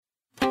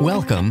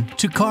Welcome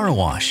to Car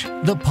Wash,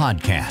 the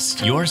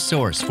podcast, your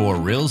source for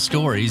real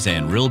stories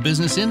and real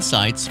business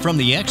insights from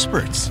the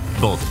experts,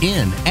 both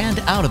in and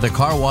out of the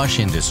car wash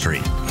industry.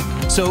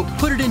 So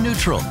put it in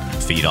neutral,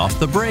 feet off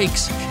the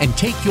brakes, and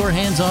take your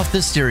hands off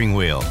the steering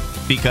wheel,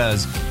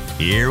 because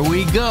here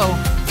we go.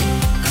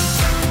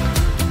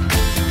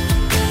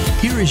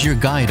 Here is your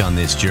guide on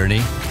this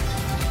journey,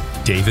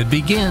 David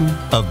Begin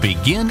of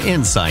Begin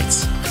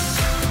Insights.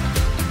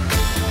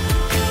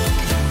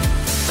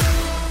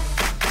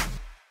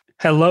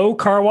 Hello,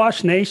 Car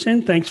Wash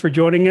Nation. Thanks for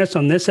joining us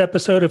on this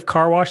episode of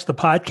Car Wash, the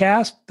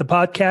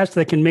podcast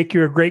that can make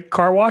you a great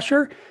car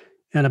washer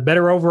and a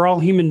better overall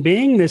human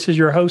being. This is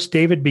your host,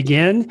 David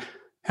Begin.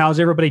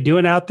 How's everybody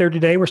doing out there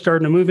today? We're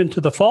starting to move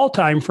into the fall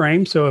time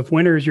frame. So if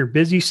winter is your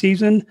busy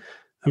season,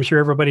 I'm sure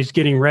everybody's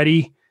getting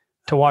ready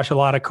to wash a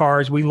lot of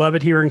cars. We love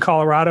it here in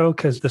Colorado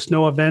because the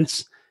snow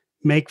events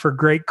make for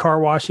great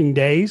car washing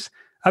days.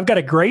 I've got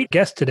a great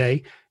guest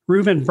today,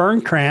 Reuven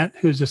Bernkrant,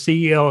 who's the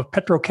CEO of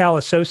PetroCal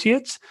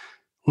Associates,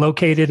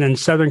 located in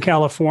Southern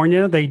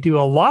California. They do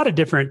a lot of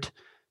different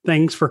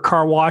things for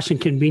car wash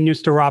and convenience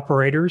store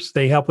operators.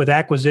 They help with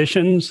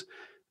acquisitions.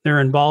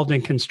 They're involved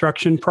in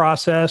construction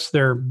process.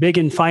 They're big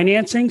in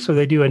financing, so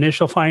they do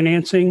initial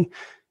financing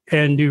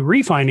and do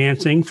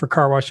refinancing for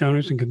car wash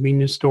owners and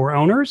convenience store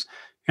owners.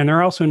 And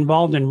they're also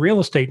involved in real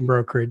estate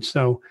brokerage.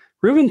 So,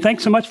 Reuven,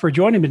 thanks so much for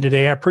joining me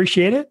today. I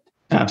appreciate it.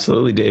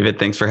 Absolutely, David.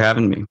 Thanks for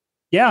having me.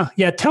 Yeah.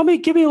 Give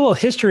me a little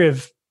history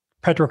of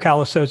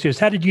PetroCal Associates.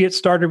 How did you get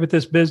started with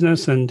this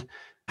business and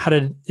how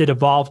did it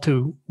evolve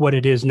to what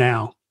it is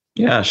now?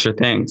 Yeah, sure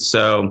thing.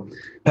 So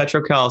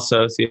PetroCal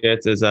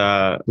Associates is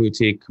a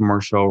boutique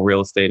commercial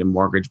real estate and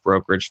mortgage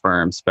brokerage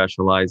firm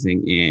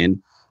specializing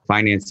in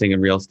financing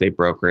and real estate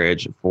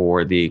brokerage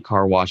for the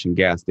car wash and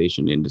gas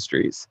station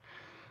industries.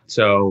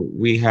 So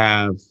we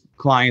have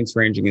clients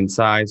ranging in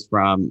size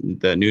from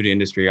the new to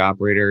industry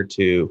operator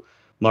to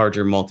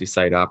larger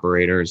multi-site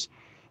operators.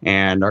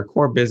 And our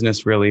core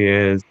business really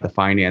is the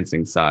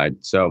financing side.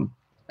 So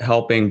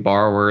helping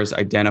borrowers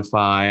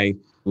identify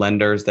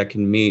lenders that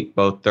can meet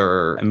both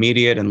their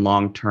immediate and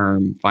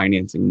long-term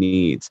financing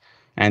needs.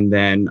 And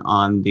then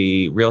on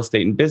the real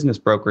estate and business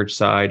brokerage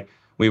side,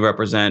 we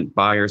represent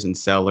buyers and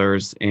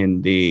sellers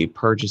in the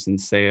purchase and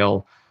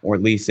sale or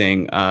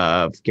leasing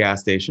of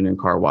gas station and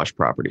car wash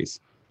properties.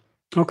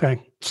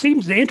 Okay.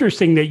 Seems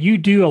interesting that you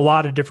do a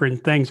lot of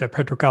different things at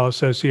PetroCal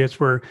Associates,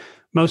 where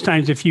most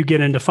times if you get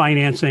into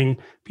financing,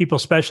 people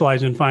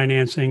specialize in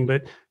financing,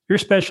 but you're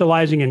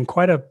specializing in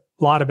quite a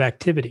lot of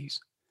activities.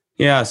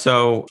 Yeah.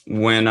 So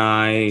when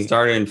I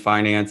started in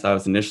finance, I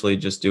was initially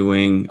just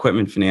doing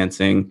equipment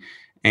financing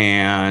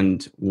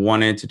and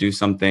wanted to do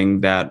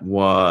something that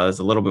was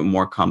a little bit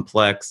more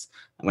complex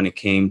when it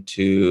came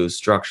to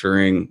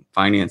structuring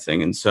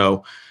financing. And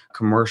so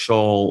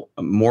commercial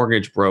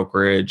mortgage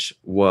brokerage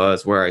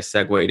was where I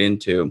segued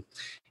into.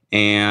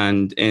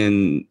 And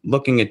in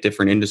looking at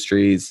different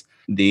industries,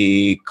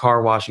 the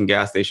car wash and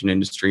gas station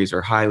industries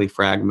are highly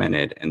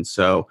fragmented. And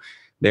so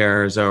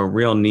there's a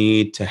real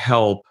need to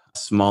help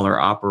smaller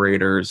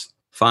operators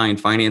find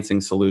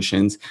financing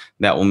solutions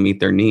that will meet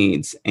their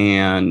needs.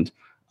 And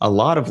a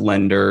lot of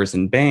lenders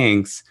and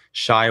banks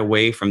shy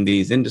away from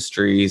these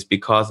industries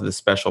because of the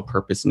special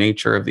purpose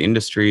nature of the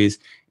industries,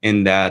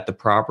 in that the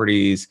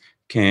properties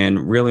can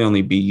really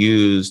only be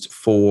used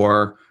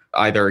for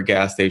either a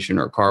gas station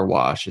or a car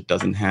wash. It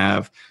doesn't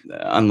have,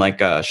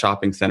 unlike a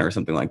shopping center or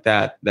something like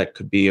that, that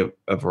could be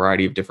a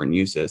variety of different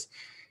uses.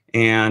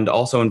 And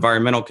also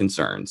environmental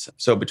concerns.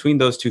 So between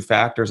those two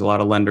factors, a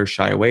lot of lenders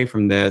shy away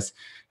from this.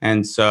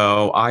 And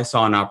so I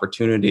saw an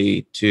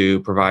opportunity to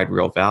provide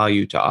real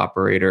value to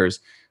operators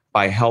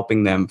by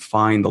helping them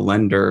find the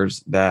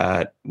lenders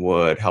that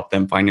would help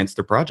them finance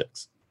their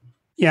projects.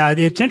 Yeah,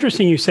 it's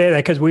interesting you say that,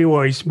 because we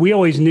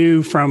always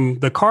knew from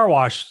the car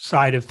wash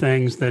side of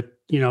things that,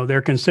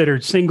 they're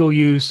considered single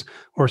use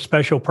or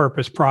special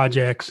purpose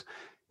projects,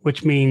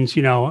 which means,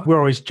 we're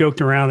always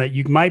joked around that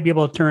you might be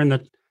able to turn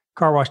the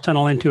car wash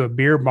tunnel into a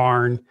beer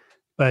barn,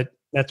 but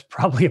that's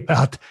probably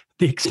about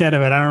the extent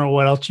of it. I don't know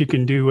what else you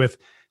can do with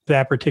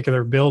that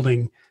particular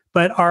building.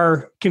 But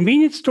are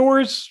convenience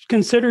stores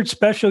considered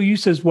special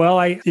use as well?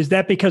 Is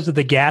that because of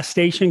the gas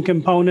station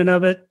component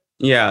of it?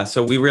 Yeah,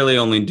 so we really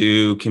only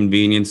do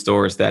convenience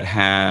stores that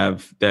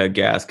have the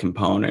gas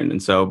component.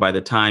 And so by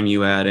the time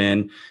you add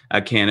in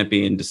a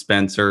canopy and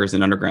dispensers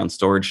and underground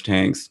storage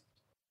tanks,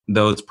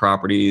 those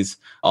properties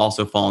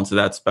also fall into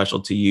that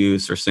specialty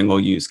use or single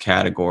use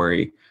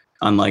category,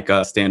 unlike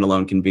a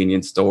standalone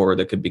convenience store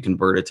that could be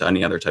converted to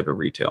any other type of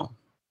retail.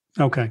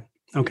 Okay.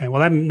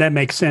 Well, that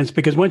makes sense,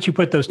 because once you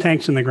put those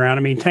tanks in the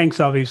ground, tanks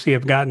obviously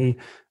have gotten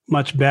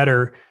much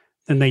better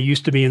than they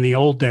used to be in the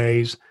old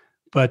days.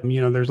 But,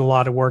 there's a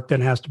lot of work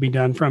that has to be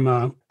done from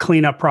a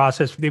cleanup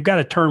process. They've got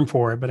a term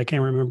for it, but I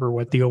can't remember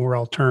what the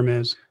overall term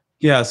is.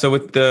 Yeah, so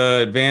with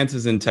the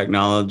advances in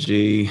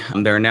technology,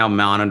 there are now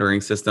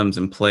monitoring systems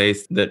in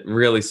place that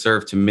really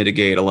serve to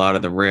mitigate a lot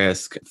of the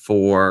risk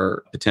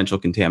for potential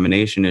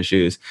contamination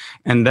issues.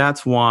 And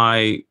that's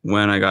why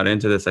when I got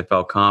into this, I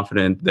felt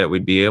confident that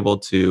we'd be able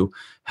to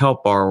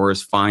help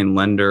borrowers find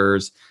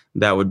lenders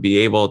that would be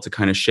able to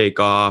kind of shake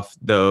off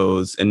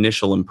those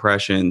initial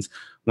impressions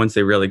once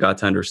they really got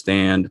to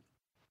understand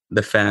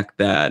the fact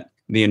that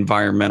the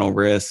environmental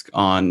risk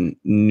on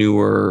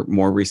newer,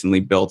 more recently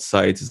built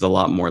sites is a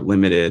lot more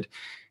limited.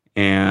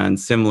 And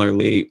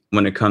similarly,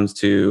 when it comes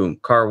to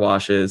car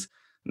washes,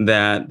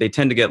 that they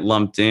tend to get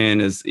lumped in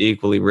as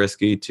equally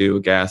risky to a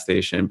gas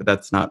station, but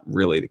that's not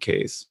really the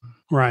case.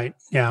 Right.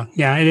 Yeah.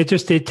 Yeah. And it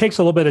takes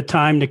a little bit of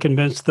time to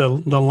convince the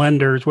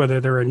lenders,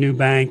 whether they're a new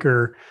bank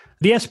or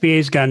the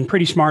SBA's gotten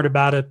pretty smart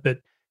about it, but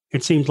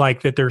it seems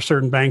like that there are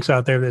certain banks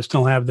out there that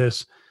still have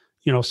this,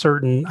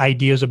 certain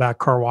ideas about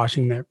car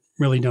washing that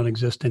really don't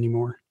exist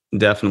anymore.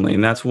 Definitely.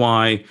 And that's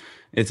why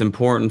it's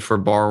important for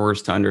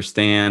borrowers to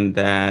understand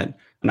that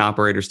and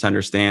operators to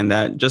understand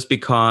that just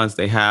because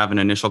they have an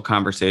initial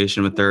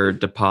conversation with their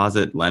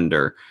deposit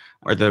lender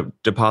or the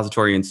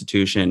depository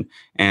institution,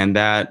 and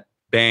that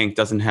bank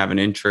doesn't have an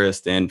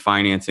interest in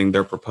financing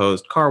their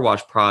proposed car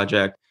wash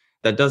project,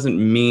 that doesn't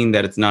mean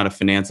that it's not a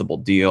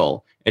financeable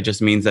deal. It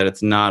just means that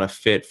it's not a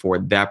fit for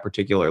that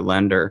particular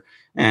lender.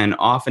 And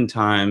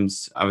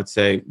oftentimes, I would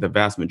say the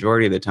vast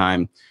majority of the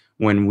time,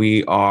 when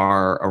we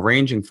are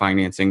arranging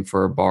financing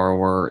for a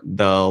borrower,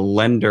 the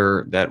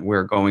lender that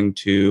we're going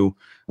to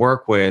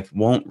work with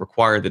won't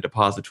require the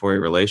depository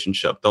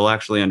relationship. They'll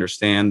actually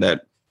understand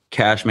that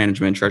cash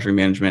management, treasury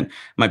management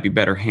might be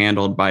better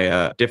handled by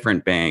a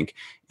different bank,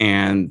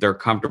 and they're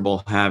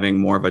comfortable having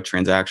more of a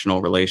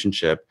transactional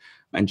relationship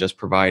and just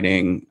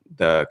providing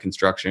the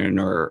construction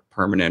or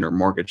permanent or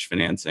mortgage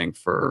financing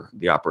for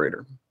the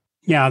operator.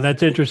 Yeah,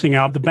 that's interesting.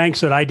 The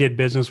banks that I did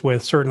business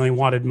with certainly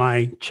wanted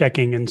my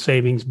checking and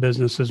savings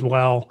business as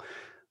well.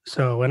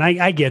 So, and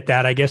I get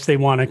that. I guess they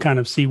want to kind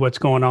of see what's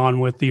going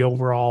on with the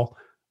overall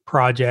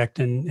project,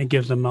 and it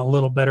gives them a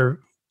little better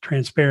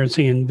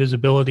transparency and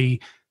visibility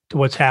to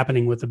what's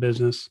happening with the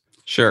business.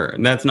 Sure.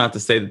 And that's not to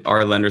say that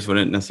our lenders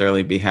wouldn't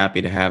necessarily be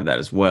happy to have that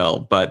as well,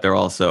 but they're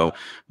also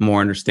more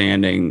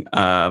understanding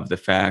of the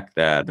fact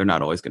that they're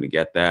not always going to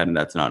get that, and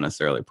that's not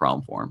necessarily a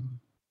problem for them.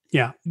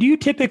 Yeah. Do you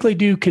typically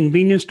do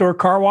convenience store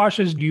car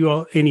washes? Do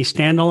you any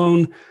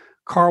standalone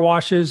car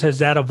washes? Has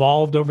that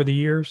evolved over the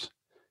years?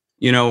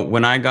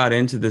 When I got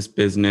into this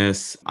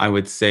business, I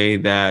would say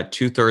that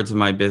 2/3 of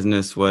my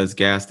business was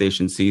gas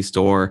station,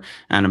 C-store,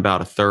 and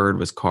about 1/3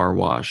 was car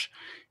wash.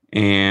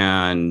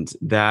 And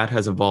that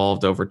has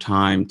evolved over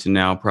time to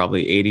now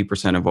probably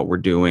 80% of what we're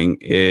doing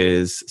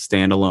is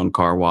standalone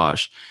car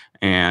wash,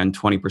 and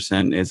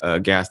 20% is a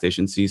gas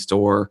station,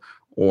 C-store,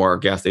 or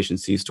gas station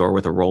C-store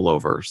with a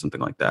rollover or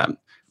something like that.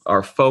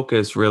 Our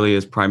focus really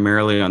is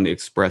primarily on the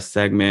express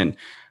segment,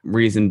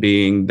 reason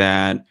being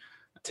that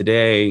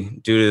today,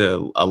 due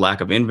to a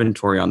lack of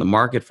inventory on the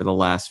market for the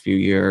last few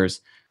years,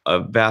 a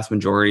vast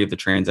majority of the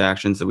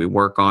transactions that we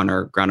work on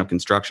are ground-up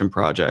construction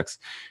projects.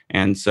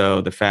 And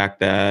so the fact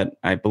that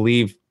I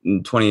believe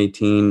in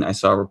 2018, I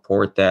saw a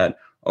report that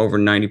over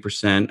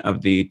 90%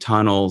 of the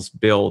tunnels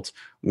built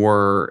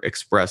were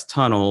express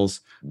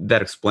tunnels,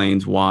 that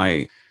explains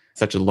why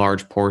such a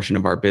large portion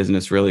of our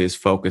business really is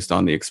focused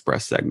on the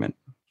express segment.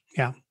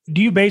 Yeah.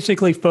 Do you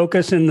basically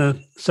focus in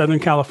the Southern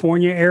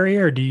California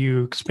area, or do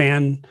you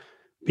expand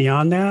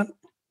beyond that?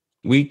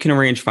 We can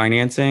arrange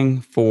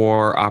financing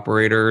for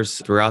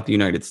operators throughout the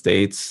United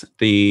States.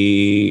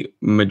 The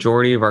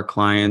majority of our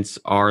clients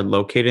are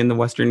located in the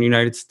Western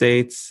United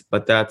States,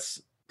 but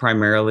that's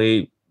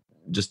primarily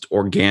just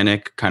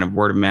organic kind of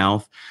word of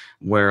mouth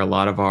where a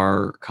lot of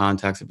our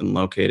contacts have been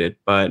located.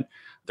 But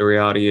the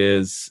reality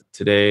is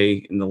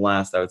today, in the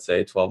last, I would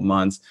say 12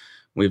 months,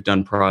 we've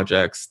done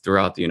projects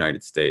throughout the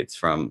United States,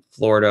 from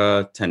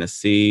Florida,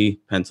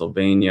 Tennessee,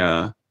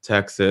 Pennsylvania,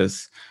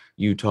 Texas,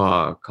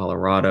 Utah,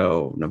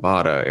 Colorado,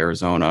 Nevada,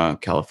 Arizona,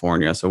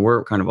 California. So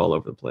we're kind of all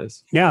over the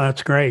place. Yeah,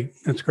 that's great.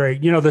 That's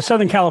great. The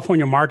Southern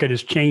California market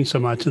has changed so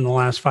much in the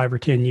last 5 or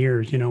 10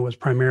 years. It was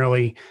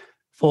primarily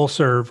full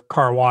serve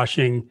car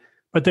washing,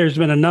 but there's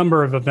been a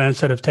number of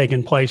events that have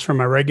taken place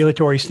from a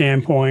regulatory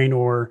standpoint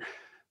or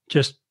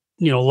just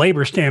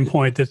labor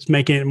standpoint that's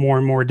making it more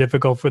and more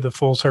difficult for the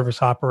full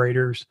service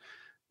operators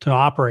to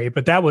operate.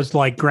 But that was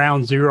like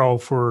ground zero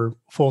for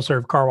full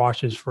serve car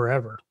washes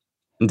forever.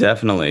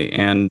 Definitely.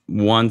 And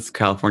once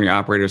California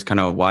operators kind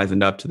of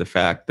wisened up to the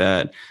fact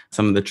that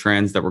some of the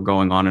trends that were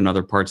going on in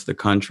other parts of the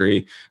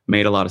country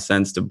made a lot of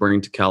sense to bring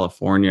to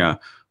California,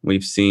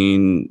 we've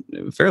seen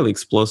fairly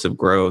explosive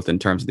growth in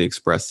terms of the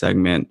express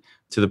segment,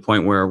 to the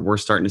point where we're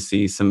starting to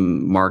see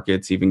some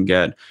markets even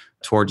get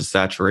towards a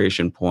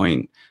saturation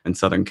point in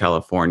Southern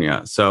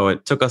California. So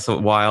it took us a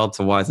while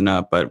to wisen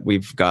up, but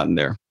we've gotten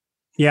there.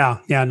 Yeah,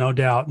 no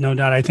doubt. No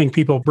doubt. I think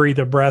people breathe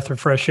a breath of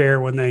fresh air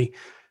when they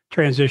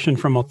transition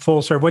from a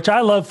full serve, which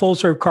I love full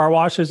serve car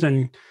washes,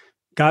 and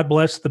God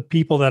bless the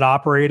people that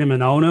operate them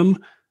and own them,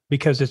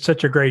 because it's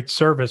such a great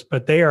service,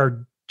 but they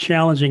are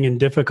challenging and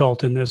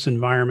difficult in this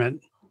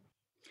environment.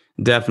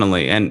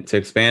 Definitely. And to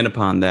expand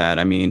upon that,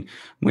 I mean,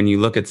 when you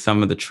look at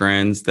some of the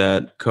trends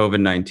that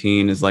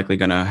COVID-19 is likely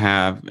going to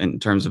have in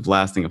terms of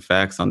lasting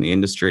effects on the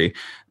industry,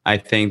 I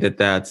think that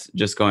that's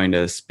just going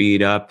to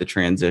speed up the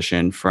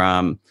transition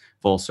from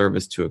full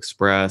service to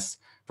express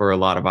for a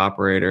lot of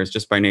operators,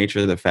 just by nature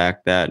of the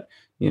fact that,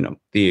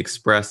 the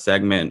express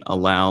segment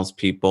allows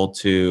people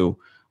to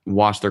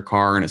wash their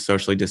car in a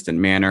socially distant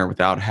manner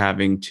without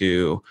having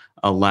to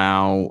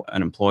allow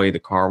an employee of the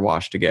car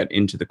wash to get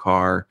into the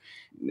car.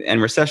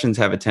 And recessions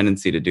have a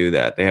tendency to do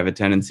that. They have a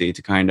tendency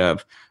to kind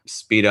of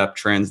speed up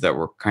trends that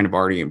were kind of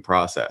already in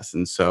process.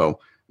 And so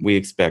we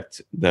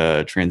expect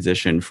the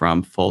transition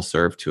from full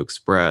serve to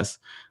express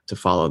to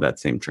follow that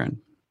same trend.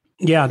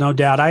 Yeah, no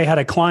doubt. I had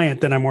a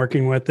client that I'm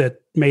working with that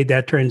made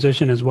that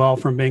transition as well,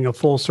 from being a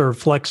full serve,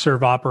 flex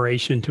serve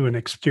operation to an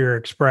exterior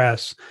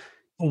express.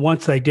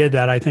 Once they did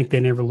that, I think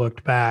they never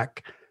looked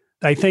back.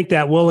 I think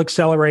that will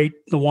accelerate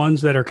the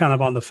ones that are kind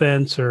of on the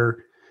fence,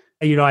 or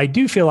I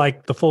do feel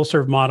like the full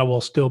serve model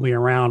will still be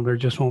around. There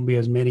just won't be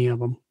as many of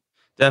them.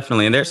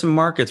 Definitely. And there's some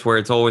markets where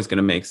it's always going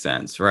to make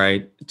sense,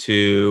 right?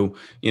 To,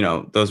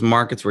 those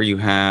markets where you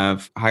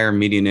have higher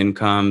median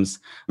incomes,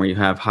 where you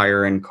have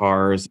higher end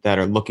cars that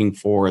are looking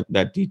for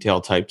that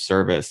detail type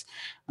service.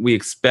 We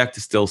expect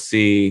to still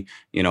see,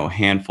 a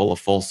handful of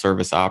full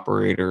service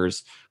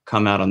operators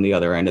come out on the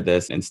other end of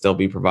this and still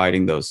be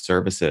providing those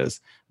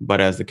services.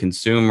 But as the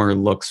consumer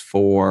looks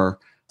for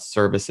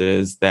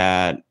services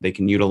that they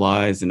can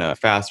utilize in a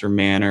faster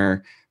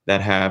manner,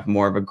 that have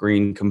more of a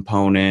green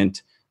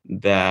component,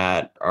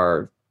 that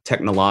are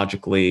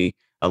technologically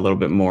a little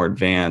bit more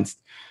advanced,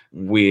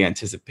 we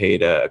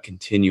anticipate a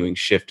continuing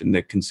shift in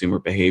the consumer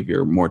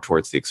behavior more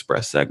towards the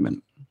express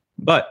segment.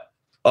 But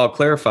I'll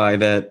clarify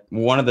that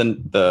one of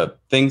the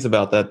things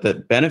about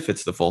that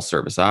benefits the full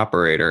service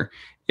operator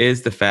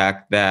is the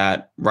fact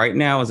that right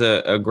now is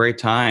a great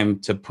time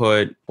to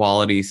put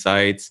quality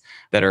sites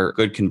that are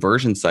good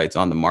conversion sites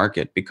on the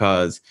market,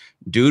 because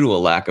due to a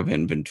lack of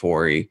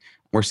inventory,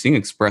 we're seeing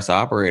express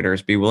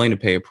operators be willing to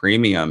pay a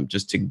premium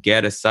just to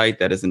get a site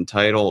that is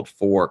entitled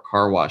for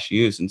car wash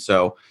use. And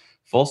so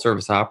full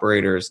service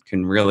operators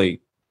can really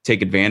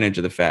take advantage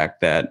of the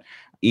fact that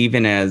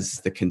even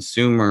as the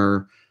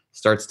consumer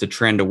starts to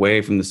trend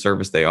away from the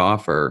service they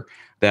offer,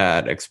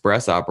 that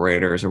express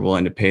operators are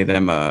willing to pay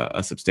them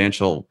a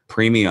substantial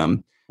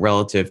premium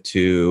relative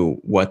to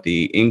what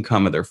the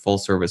income of their full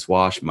service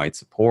wash might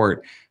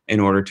support in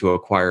order to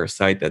acquire a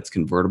site that's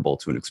convertible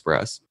to an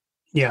express.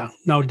 Yeah,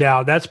 no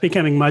doubt. That's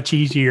becoming much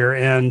easier.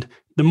 And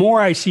the more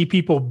I see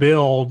people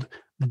build,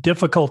 the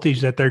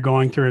difficulties that they're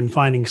going through in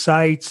finding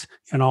sites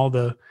and all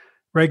the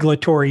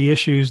regulatory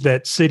issues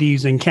that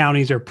cities and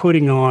counties are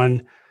putting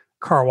on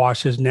car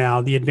washes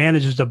now, the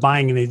advantages of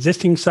buying an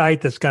existing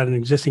site that's got an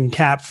existing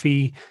tap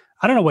fee.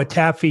 I don't know what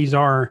tap fees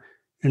are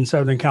in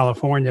Southern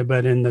California,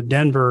 but in the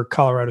Denver,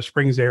 Colorado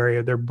Springs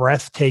area, they're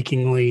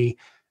breathtakingly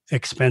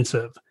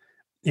expensive.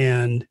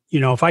 And,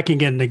 if I can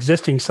get an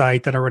existing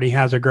site that already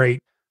has a great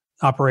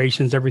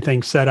operations,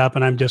 everything set up,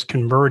 and I'm just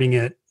converting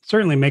it,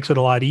 certainly makes it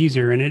a lot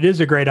easier. And it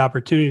is a great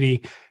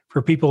opportunity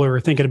for people who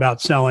are thinking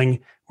about selling,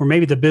 or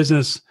maybe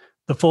the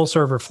full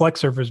serve or flex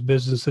service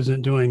business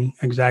isn't doing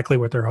exactly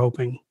what they're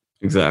hoping.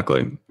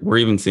 Exactly. We're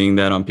even seeing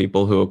that on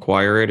people who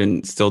acquire it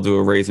and still do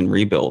a raise and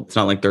rebuild. It's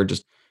not like they're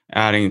just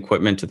adding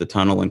equipment to the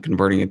tunnel and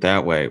converting it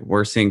that way.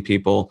 We're seeing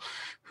people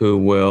who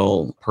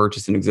will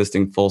purchase an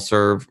existing full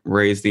serve,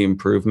 raise the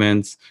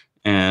improvements,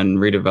 and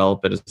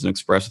redevelop it as an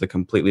express with a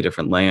completely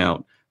different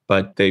layout.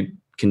 But they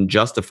can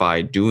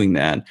justify doing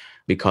that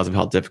because of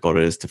how difficult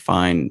it is to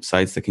find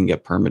sites that can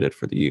get permitted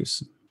for the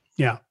use.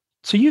 Yeah.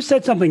 So you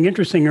said something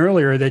interesting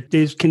earlier, that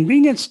is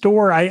convenience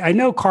store. I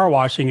know car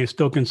washing is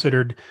still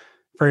considered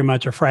very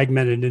much a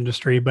fragmented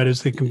industry, but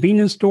is the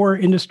convenience store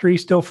industry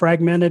still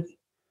fragmented?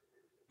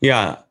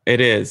 Yeah, it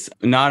is.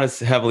 Not as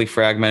heavily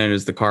fragmented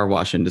as the car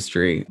wash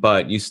industry,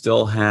 but you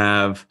still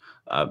have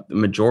the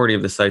majority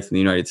of the sites in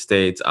the United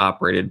States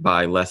operated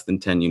by less than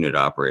 10 unit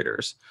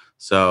operators.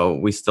 So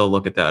we still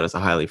look at that as a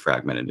highly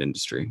fragmented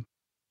industry.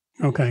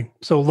 Okay.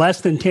 So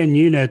less than 10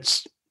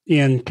 units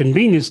in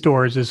convenience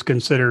stores is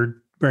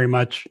considered very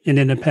much an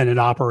independent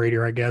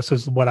operator, I guess,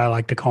 is what I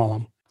like to call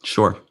them.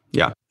 Sure.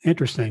 Yeah.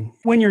 Interesting.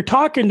 When you're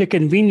talking to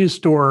convenience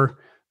store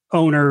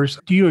owners,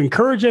 do you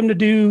encourage them to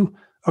do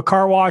a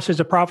car wash as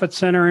a profit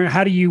center?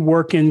 How do you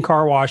work in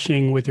car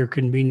washing with your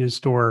convenience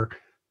store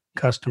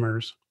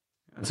customers?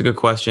 That's a good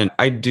question.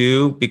 I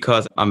do,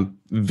 because I'm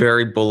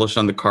very bullish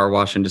on the car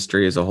wash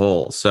industry as a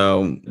whole.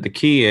 So the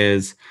key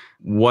is,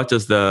 what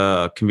does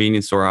the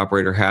convenience store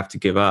operator have to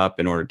give up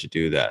in order to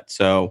do that?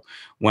 So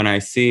when I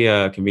see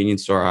a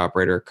convenience store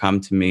operator come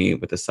to me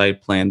with a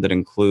site plan that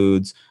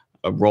includes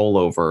a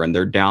rollover and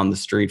they're down the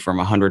street from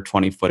a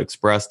 120-foot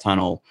express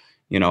tunnel,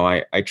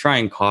 I try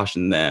and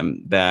caution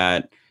them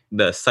that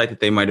the site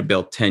that they might have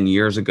built 10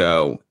 years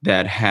ago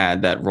that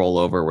had that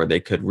rollover where they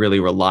could really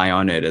rely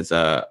on it as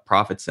a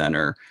profit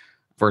center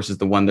versus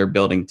the one they're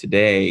building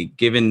today,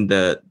 given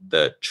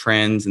the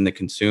trends in the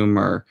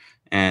consumer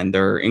and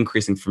their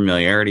increasing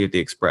familiarity with the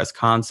express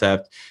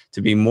concept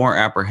to be more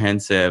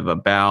apprehensive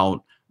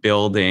about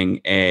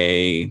building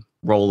a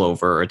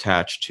rollover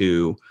attached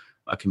to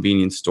a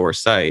convenience store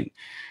site.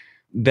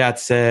 That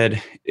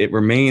said, it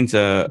remains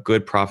a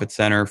good profit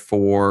center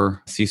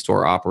for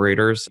C-store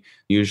operators.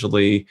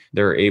 Usually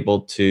they're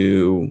able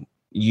to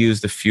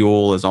use the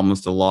fuel as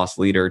almost a loss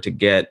leader to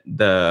get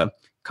the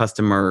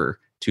customer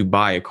to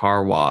buy a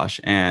car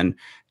wash. And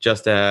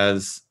just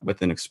as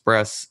with an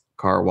express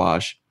car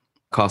wash,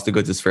 cost of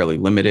goods is fairly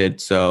limited.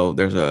 So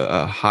there's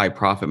a high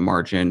profit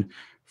margin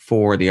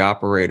for the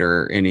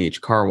operator in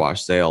each car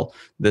wash sale.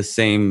 The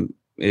same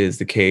is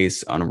the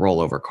case on a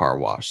rollover car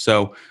wash.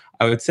 So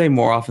I would say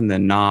more often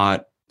than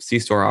not,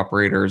 C-store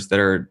operators that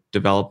are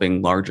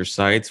developing larger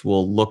sites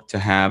will look to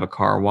have a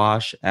car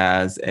wash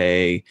as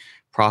a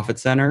profit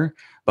center,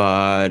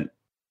 but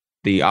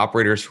the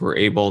operators who are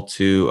able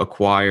to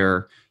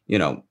acquire, a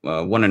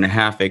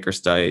 1.5 acre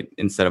site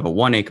instead of a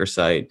 1 acre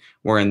site,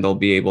 wherein they'll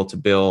be able to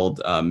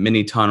build a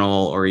mini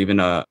tunnel or even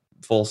a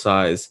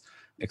full-size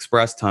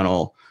express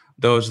tunnel,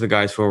 those are the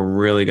guys who are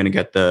really going to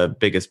get the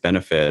biggest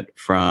benefit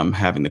from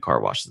having the car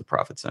wash as a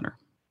profit center.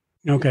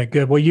 Okay,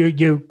 good. Well,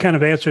 you kind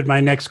of answered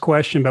my next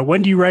question, but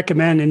when do you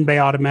recommend in-bay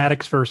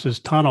automatics versus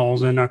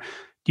tunnels? And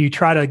do you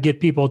try to get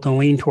people to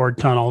lean toward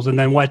tunnels? And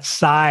then what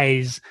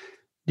size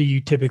do you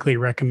typically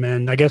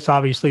recommend? I guess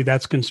obviously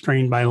that's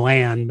constrained by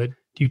land, but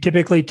do you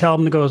typically tell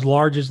them to go as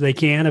large as they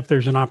can if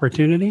there's an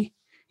opportunity?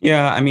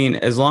 Yeah, I mean,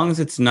 as long as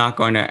it's not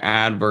going to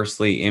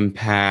adversely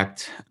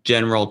impact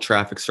general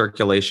traffic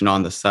circulation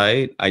on the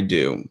site, I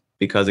do.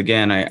 Because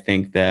again, I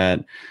think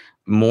that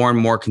more and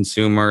more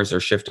consumers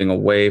are shifting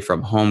away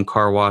from home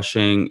car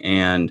washing.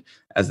 And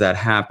as that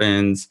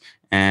happens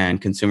and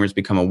consumers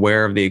become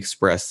aware of the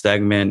express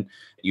segment,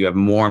 you have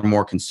more and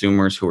more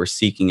consumers who are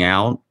seeking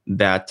out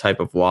that type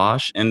of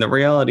wash. And the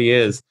reality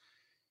is,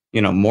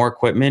 more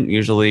equipment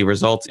usually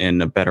results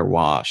in a better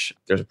wash.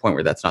 There's a point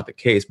where that's not the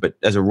case, but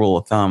as a rule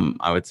of thumb,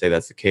 I would say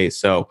that's the case.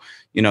 So,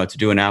 to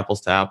do an apples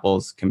to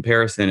apples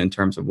comparison in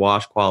terms of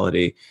wash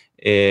quality,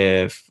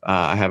 if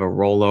I have a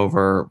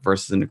rollover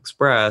versus an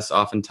express,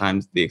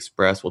 oftentimes the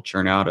express will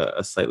churn out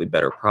a slightly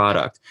better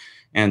product.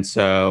 And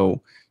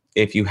so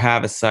if you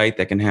have a site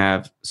that can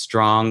have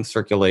strong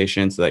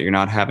circulation so that you're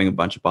not having a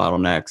bunch of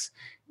bottlenecks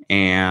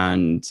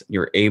and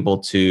you're able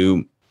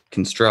to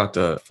construct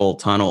a full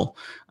tunnel,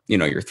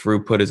 your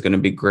throughput is going to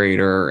be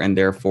greater, and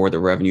therefore the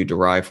revenue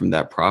derived from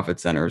that profit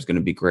center is going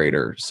to be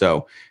greater.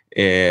 So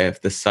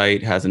if the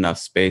site has enough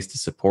space to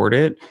support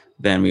it,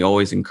 then we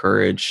always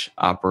encourage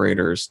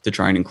operators to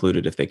try and include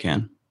it if they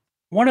can.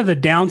 One of the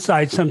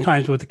downsides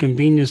sometimes with the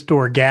convenience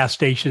store gas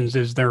stations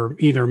is they're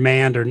either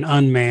manned or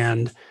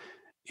unmanned.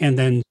 And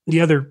then the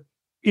other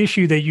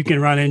issue that you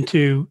can run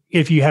into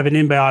if you have an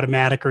in-bay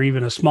automatic or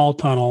even a small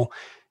tunnel,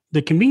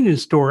 the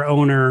convenience store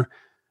owner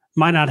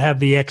might not have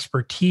the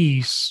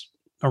expertise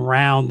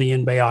around the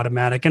in-bay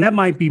automatic. And that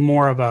might be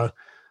more of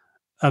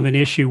an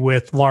issue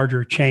with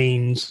larger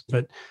chains.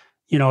 But,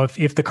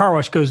 if the car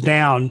wash goes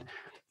down,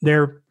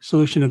 their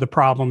solution to the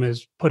problem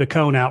is put a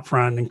cone out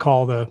front and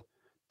call the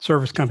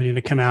service company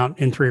to come out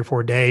in 3 or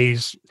 4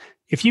 days.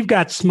 If you've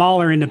got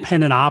smaller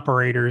independent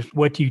operators,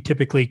 what do you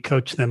typically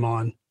coach them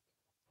on?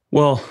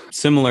 Well,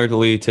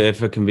 similarly to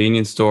if a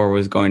convenience store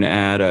was going to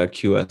add a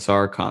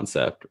QSR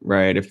concept,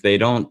 right? If they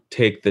don't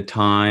take the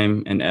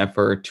time and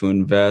effort to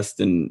invest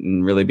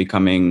in really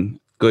becoming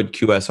good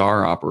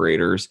QSR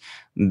operators,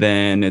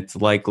 then it's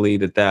likely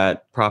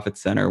that profit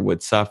center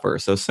would suffer.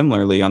 So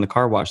similarly on the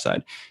car wash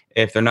side,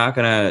 if they're not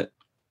going to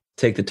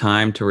take the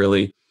time to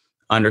really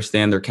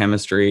understand their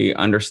chemistry,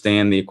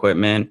 understand the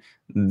equipment,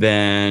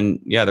 then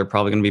they're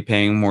probably going to be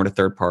paying more to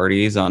third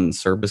parties on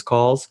service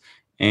calls.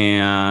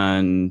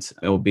 And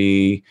it will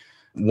be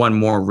one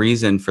more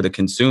reason for the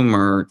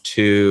consumer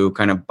to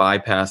kind of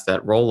bypass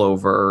that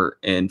rollover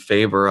in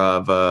favor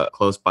of a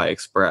close by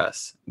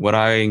express. What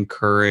I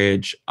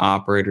encourage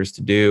operators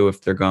to do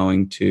if they're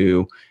going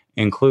to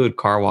include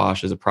car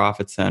wash as a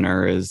profit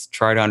center is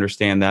try to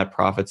understand that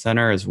profit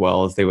center as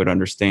well as they would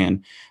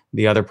understand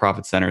the other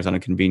profit centers on a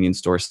convenience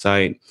store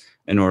site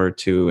in order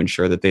to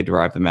ensure that they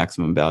derive the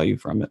maximum value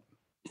from it.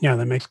 Yeah,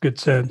 that makes good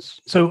sense.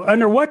 So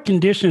under what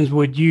conditions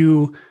would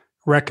you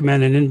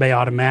recommend an in-bay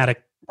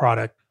automatic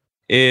product?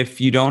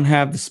 If you don't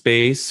have the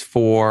space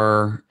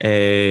for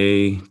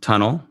a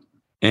tunnel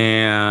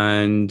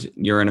and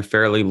you're in a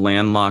fairly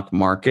landlocked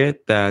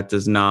market that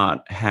does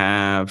not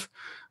have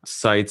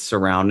sites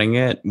surrounding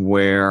it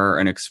where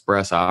an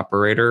express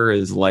operator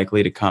is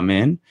likely to come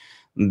in,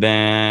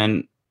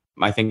 then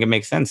I think it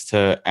makes sense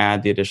to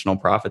add the additional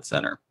profit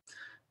center.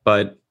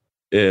 But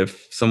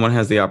if someone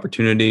has the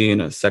opportunity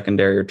in a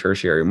secondary or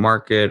tertiary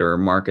market or a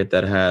market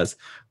that has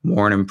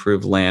more and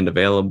improved land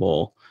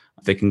available,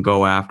 they can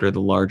go after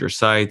the larger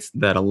sites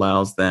that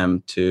allows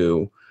them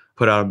to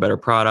put out a better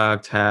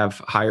product, have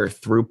higher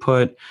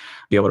throughput,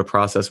 be able to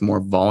process more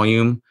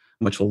volume,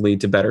 which will lead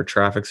to better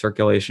traffic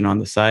circulation on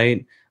the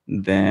site,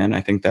 then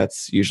I think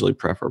that's usually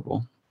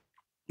preferable.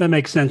 That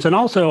makes sense. And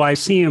also I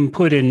see them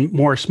put in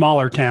more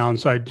smaller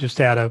towns. I just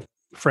had a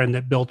friend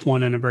that built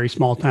one in a very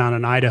small town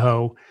in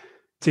Idaho.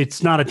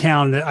 It's not a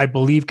town that I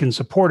believe can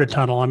support a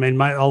tunnel. I mean,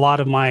 a lot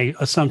of my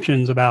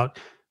assumptions about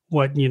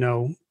what,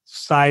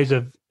 size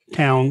of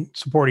town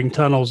supporting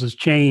tunnels has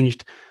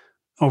changed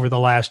over the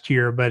last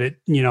year, but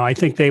I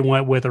think they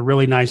went with a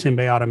really nice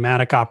in-bay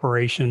automatic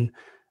operation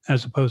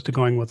as opposed to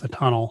going with a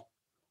tunnel.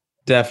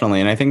 Definitely.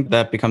 And I think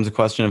that becomes a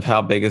question of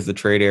how big is the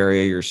trade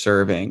area you're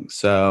serving.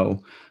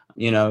 So,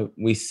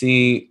 we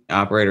see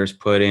operators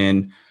put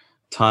in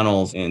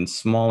tunnels in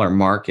smaller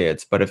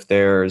markets, but if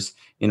there's,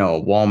 a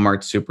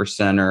Walmart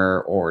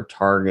Supercenter or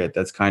Target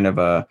that's kind of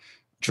a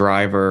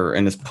driver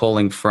and is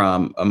pulling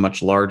from a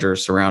much larger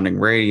surrounding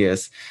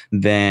radius,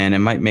 then it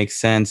might make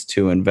sense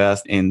to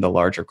invest in the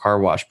larger car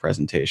wash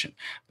presentation.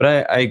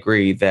 But I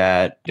agree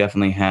that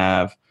definitely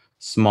have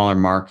smaller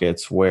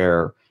markets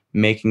where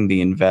making the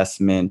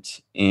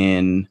investment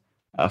in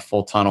a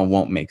full tunnel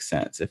won't make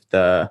sense. If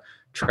the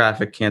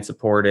traffic can't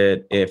support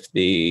it, if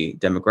the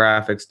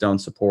demographics don't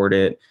support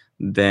it,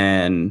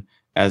 then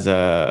as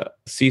a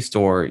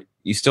C-store,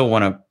 you still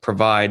want to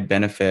provide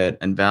benefit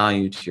and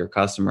value to your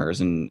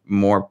customers, and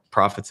more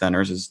profit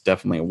centers is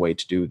definitely a way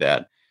to do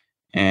that.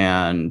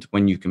 And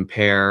when you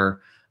compare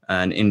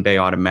an in-bay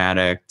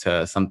automatic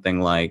to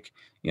something like,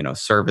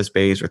 service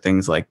bays or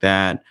things like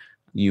that,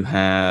 you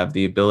have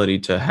the ability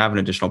to have an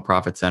additional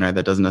profit center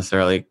that doesn't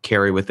necessarily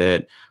carry with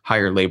it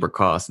higher labor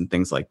costs and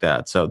things like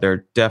that. So there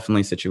are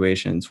definitely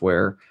situations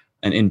where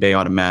an in-bay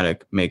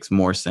automatic makes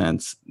more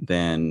sense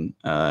than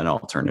an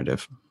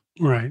alternative.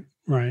 Right.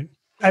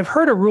 I've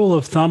heard a rule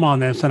of thumb on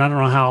this, and I don't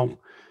know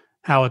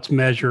how it's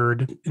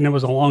measured, and it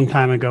was a long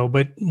time ago,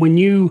 but when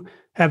you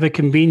have a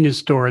convenience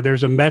store,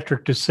 there's a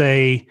metric to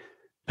say,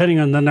 depending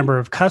on the number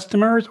of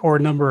customers or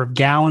number of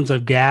gallons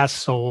of gas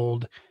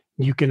sold,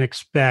 you can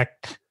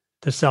expect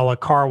to sell a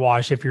car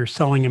wash if you're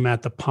selling them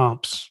at the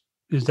pumps.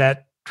 Is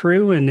that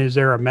true? And is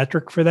there a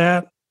metric for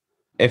that?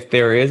 If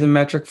there is a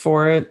metric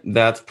for it,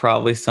 that's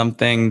probably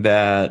something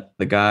that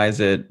the guys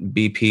at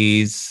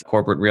BP's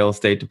corporate real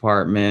estate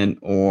department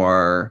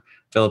or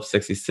Phillips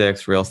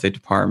 66 real estate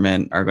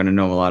department are going to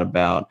know a lot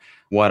about.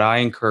 What I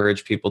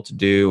encourage people to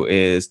do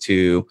is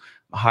to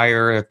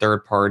hire a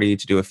third party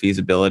to do a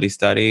feasibility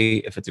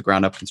study if it's a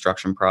ground up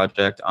construction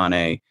project on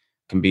a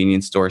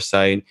convenience store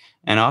site.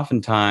 And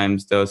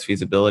oftentimes those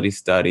feasibility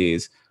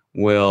studies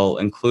will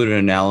include an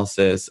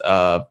analysis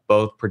of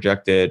both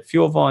projected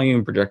fuel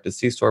volume, projected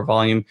C-store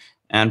volume,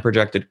 and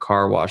projected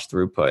car wash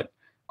throughput.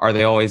 Are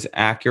they always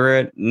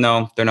accurate?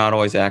 No, they're not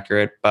always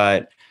accurate,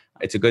 but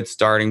it's a good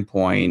starting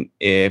point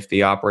if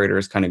the operator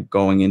is kind of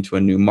going into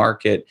a new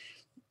market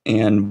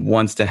and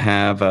wants to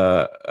have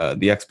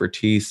the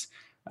expertise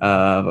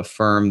of a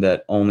firm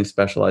that only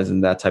specializes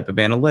in that type of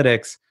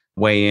analytics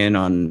weigh in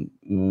on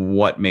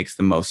what makes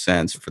the most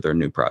sense for their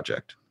new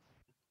project.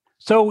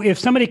 So if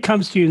somebody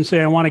comes to you and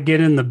say, I want to get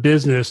in the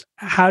business,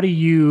 how do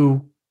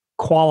you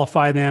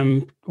qualify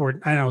them, or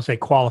I don't say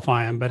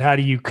qualify them, but how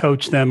do you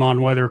coach them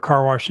on whether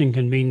car washing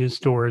convenience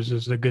stores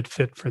is a good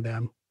fit for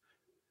them?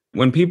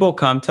 When people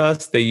come to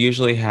us, they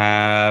usually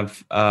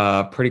have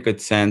a pretty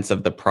good sense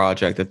of the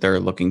project that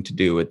they're looking to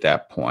do at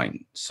that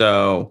point.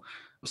 So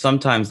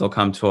sometimes they'll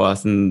come to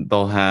us and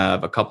they'll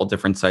have a couple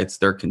different sites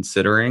they're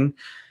considering,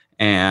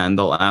 and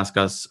they'll ask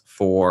us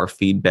for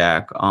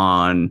feedback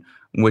on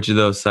which of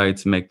those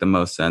sites make the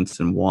most sense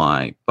and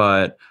why.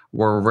 But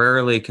we're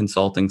rarely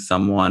consulting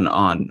someone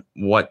on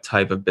what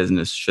type of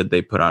business should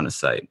they put on a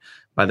site.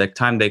 By the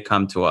time they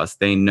come to us,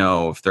 they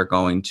know if they're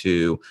going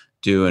to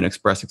do an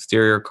express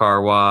exterior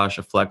car wash,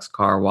 a flex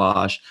car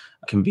wash,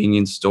 a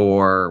convenience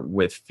store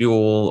with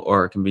fuel,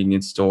 or a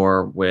convenience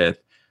store with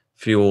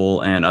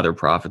fuel and other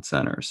profit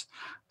centers.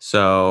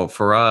 So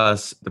for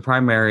us, the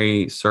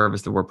primary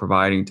service that we're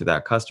providing to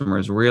that customer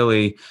is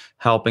really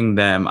helping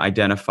them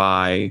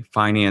identify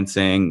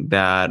financing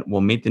that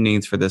will meet the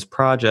needs for this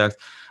project,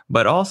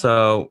 but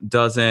also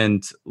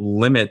doesn't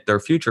limit their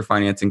future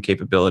financing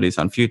capabilities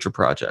on future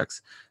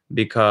projects.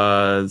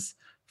 Because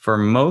for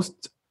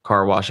most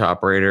car wash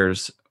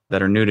operators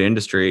that are new to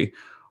industry,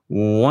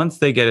 once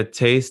they get a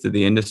taste of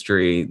the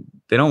industry,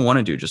 they don't want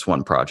to do just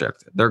one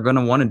project. They're going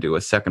to want to do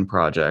a second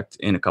project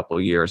in a couple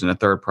of years and a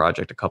third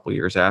project a couple of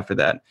years after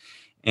that.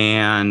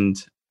 And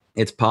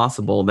it's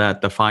possible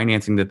that the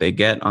financing that they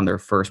get on their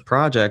first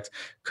project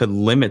could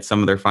limit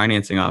some of their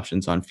financing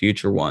options on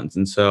future ones.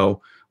 And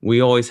so we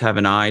always have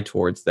an eye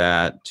towards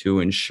that to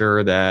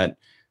ensure that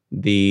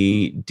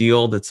the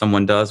deal that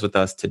someone does with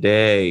us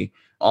today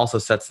also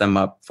sets them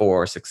up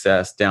for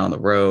success down the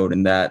road,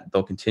 and that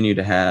they'll continue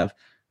to have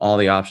all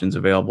the options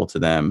available to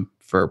them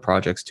for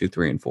projects 2,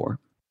 3, and 4.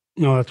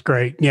 No, that's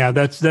great. Yeah,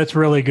 that's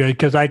really good,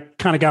 because I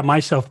kind of got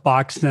myself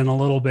boxed in a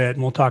little bit,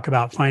 and we'll talk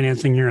about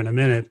financing here in a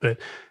minute, but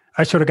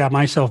I sort of got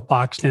myself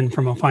boxed in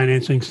from a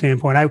financing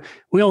standpoint.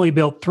 We only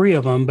built 3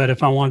 of them, but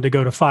if I wanted to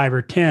go to 5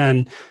 or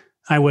 10,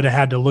 I would have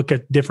had to look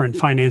at different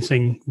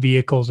financing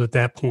vehicles at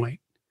that point.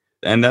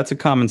 And that's a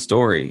common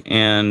story.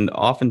 And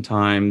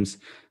oftentimes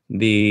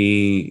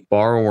the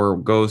borrower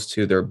goes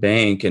to their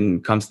bank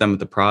and comes to them with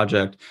the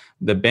project.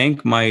 The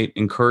bank might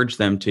encourage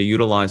them to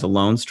utilize a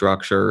loan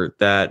structure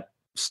that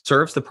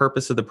serves the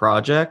purpose of the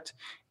project,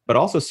 but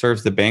also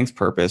serves the bank's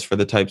purpose for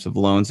the types of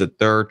loans that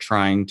they're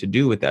trying to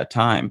do at that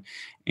time.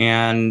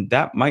 And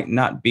that might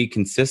not be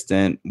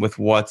consistent with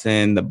what's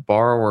in the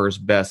borrower's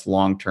best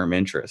long-term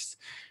interest.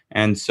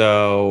 And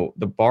so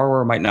the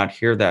borrower might not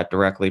hear that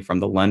directly from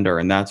the lender.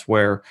 And that's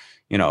where,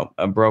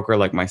 a broker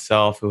like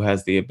myself who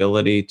has the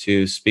ability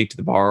to speak to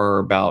the borrower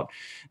about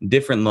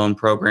different loan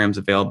programs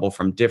available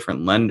from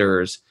different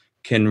lenders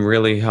can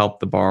really help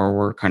the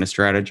borrower kind of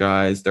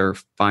strategize their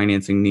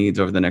financing needs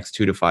over the next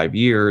 2 to 5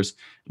 years,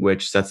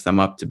 which sets them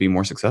up to be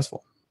more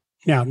successful.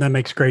 Yeah, that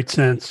makes great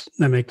sense.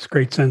 That makes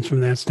great sense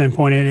from that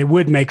standpoint. And it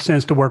would make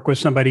sense to work with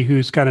somebody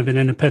who's kind of an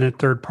independent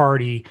third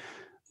party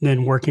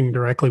than working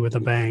directly with a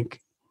bank.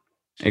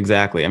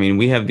 Exactly. I mean,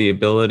 we have the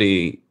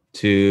ability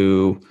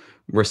to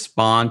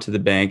respond to the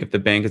bank if the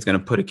bank is going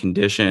to put a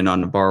condition on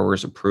the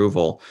borrower's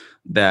approval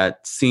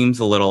that seems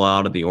a little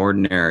out of the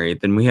ordinary.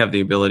 Then we have the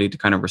ability to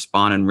kind of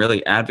respond and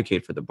really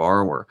advocate for the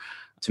borrower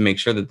to make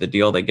sure that the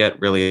deal they get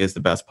really is the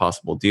best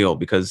possible deal.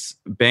 Because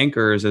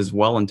bankers, as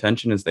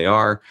well-intentioned as they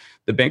are,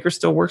 the banker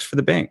still works for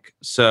the bank.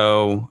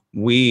 So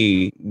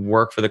we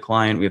work for the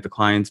client. We have the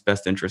client's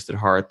best interest at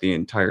heart the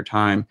entire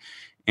time.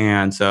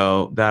 And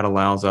so that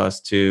allows us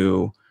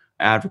to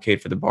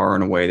advocate for the borrower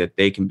in a way that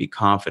they can be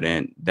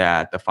confident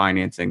that the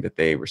financing that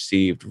they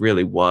received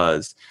really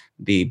was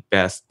the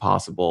best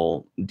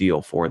possible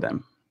deal for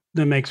them.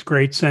 That makes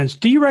great sense.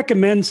 Do you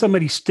recommend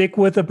somebody stick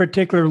with a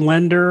particular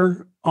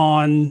lender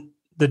on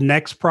the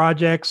next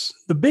projects?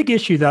 The big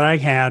issue that I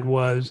had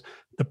was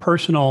the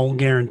personal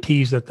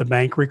guarantees that the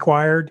bank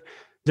required.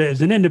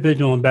 As an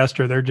individual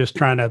investor, they're just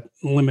trying to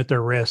limit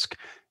their risk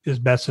as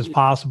best as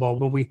possible.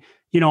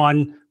 But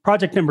on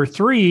project number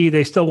 3,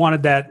 they still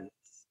wanted that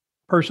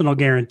personal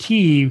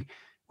guarantee,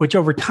 which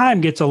over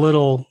time gets a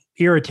little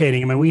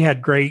irritating. I mean, we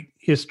had great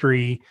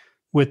history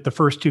with the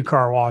first 2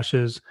 car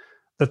washes.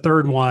 The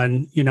third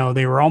one,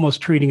 they were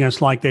almost treating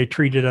us like they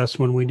treated us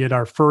when we did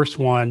our first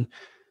one.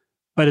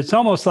 But it's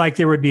almost like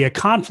there would be a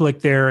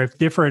conflict there if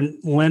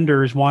different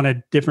lenders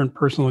wanted different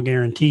personal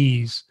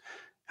guarantees.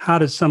 How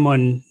does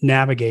someone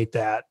navigate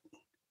that?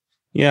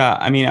 Yeah,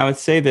 I mean, I would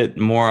say that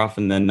more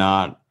often than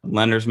not,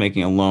 lenders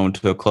making a loan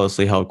to a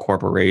closely held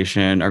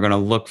corporation are going to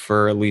look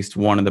for at least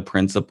one of the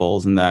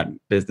principals in that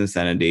business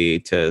entity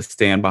to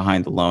stand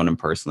behind the loan and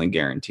personally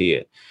guarantee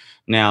it.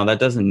 Now, that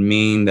doesn't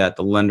mean that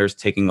the lender's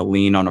taking a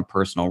lien on a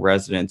personal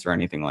residence or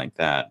anything like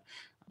that,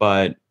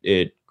 but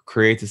it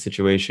creates a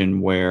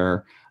situation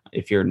where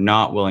if you're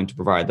not willing to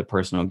provide the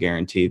personal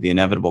guarantee, the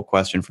inevitable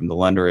question from the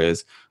lender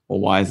is, well,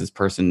 why is this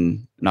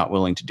person not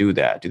willing to do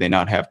that? Do they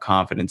not have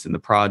confidence in the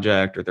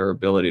project or their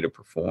ability to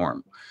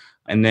perform?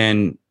 And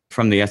then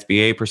from the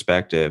SBA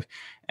perspective,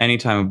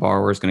 anytime a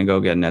borrower is going to go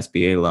get an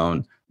SBA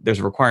loan, there's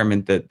a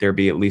requirement that there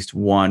be at least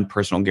one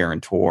personal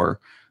guarantor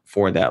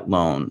for that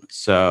loan.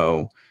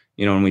 So,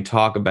 when we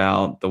talk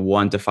about the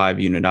 1 to 5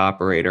 unit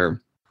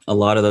operator, a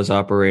lot of those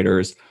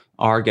operators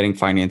are getting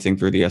financing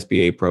through the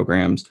SBA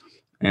programs.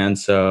 And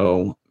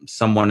so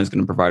someone is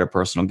going to provide a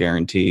personal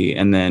guarantee.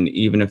 And then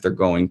even if they're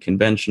going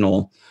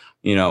conventional,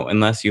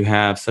 unless you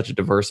have such a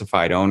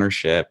diversified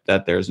ownership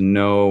that there's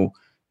no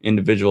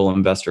individual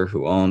investor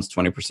who owns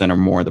 20% or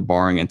more of the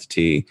borrowing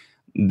entity,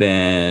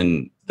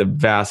 then the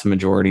vast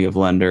majority of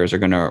lenders are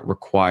going to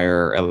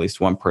require at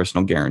least one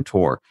personal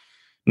guarantor.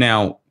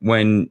 Now,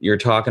 when you're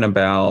talking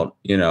about,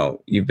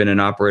 you've been an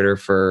operator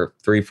for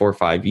 3, 4,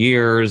 5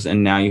 years,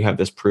 and now you have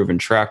this proven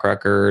track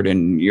record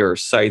and your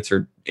sites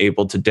are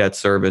able to debt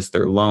service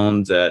their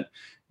loans at,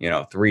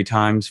 3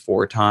 times,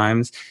 4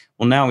 times.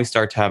 Well, now we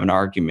start to have an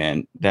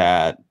argument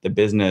that the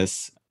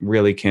business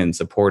really can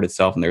support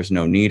itself and there's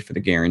no need for the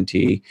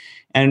guarantee.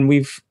 And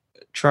we've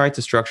tried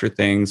to structure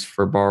things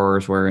for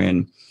borrowers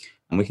wherein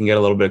we can get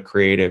a little bit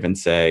creative and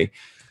say,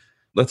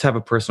 let's have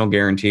a personal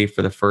guarantee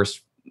for the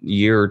first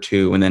year or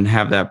 2 and then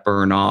have that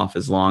burn off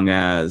as long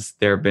as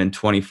there have been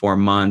 24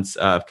 months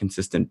of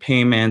consistent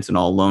payments and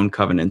all loan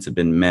covenants have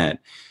been met.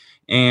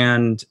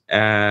 And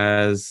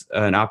as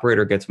an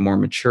operator gets more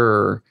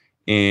mature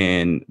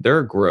in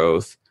their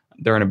growth,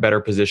 they're in a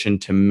better position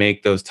to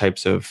make those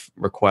types of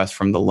requests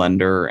from the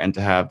lender and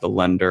to have the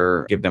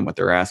lender give them what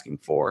they're asking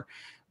for.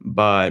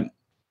 But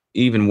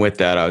even with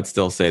that, I would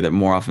still say that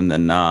more often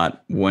than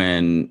not,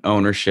 when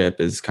ownership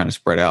is kind of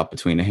spread out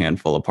between a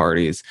handful of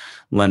parties,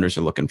 lenders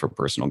are looking for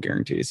personal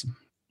guarantees.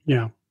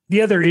 Yeah.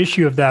 The other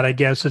issue of that, I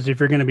guess, is if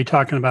you're going to be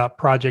talking about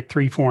project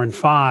 3, 4, and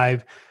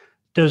 5,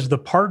 does the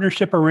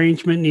partnership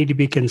arrangement need to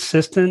be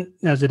consistent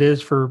as it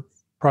is for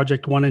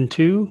project 1 and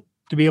 2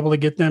 to be able to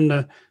get them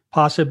to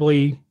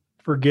possibly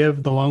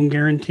forgive the loan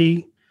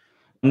guarantee?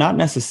 Not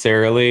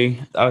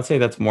necessarily. I would say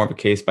that's more of a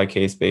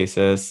case-by-case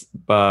basis,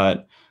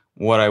 but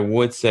what I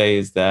would say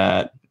is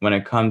that when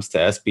it comes to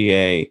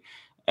SBA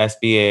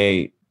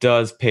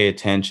does pay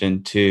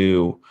attention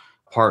to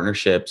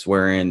partnerships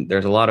wherein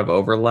there's a lot of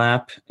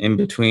overlap in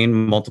between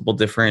multiple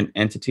different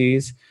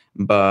entities,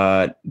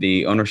 but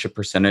the ownership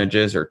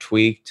percentages are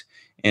tweaked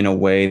in a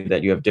way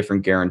that you have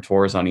different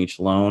guarantors on each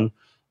loan.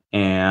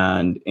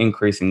 And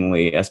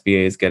increasingly,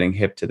 SBA is getting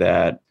hip to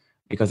that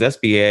because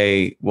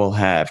SBA will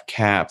have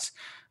caps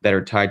that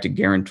are tied to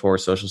guarantor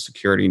Social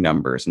Security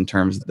numbers in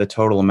terms of the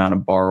total amount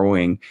of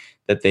borrowing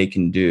that they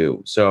can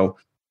do. So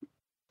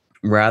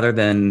rather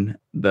than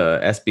the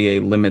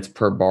SBA limits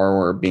per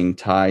borrower being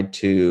tied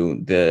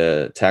to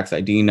the tax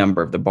ID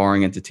number of the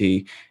borrowing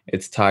entity,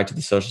 it's tied to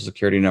the Social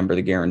Security number of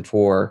the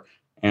guarantor.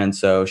 And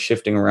so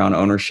shifting around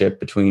ownership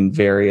between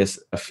various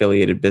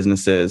affiliated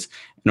businesses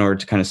in order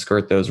to kind of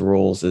skirt those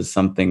rules is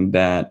something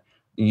that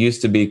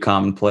used to be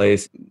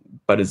commonplace,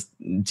 but is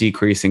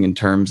decreasing in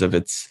terms of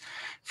its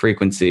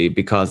frequency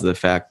because of the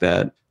fact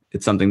that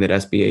it's something that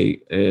SBA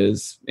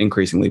is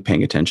increasingly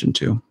paying attention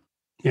to.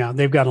 Yeah,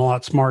 they've gotten a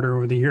lot smarter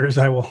over the years.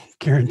 I will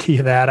guarantee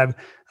you that.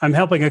 I'm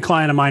helping a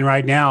client of mine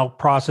right now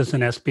process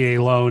an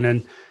SBA loan,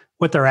 and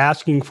what they're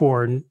asking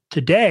for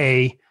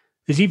today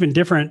is even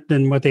different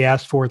than what they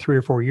asked for 3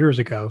 or 4 years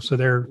ago. So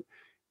their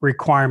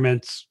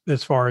requirements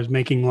as far as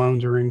making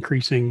loans are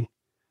increasing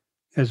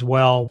as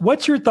well.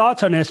 What's your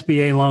thoughts on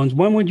SBA loans?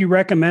 When would you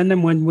recommend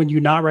them? When would you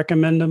not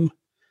recommend them?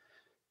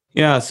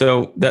 Yeah,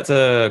 so that's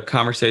a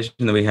conversation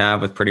that we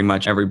have with pretty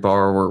much every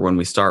borrower when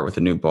we start with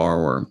a new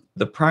borrower.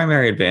 The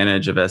primary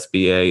advantage of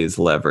SBA is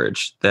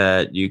leverage,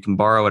 that you can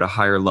borrow at a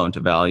higher loan to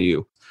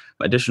value.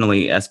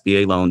 Additionally,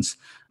 SBA loans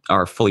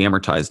are fully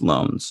amortized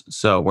loans.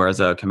 So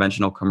whereas a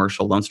conventional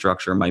commercial loan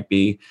structure might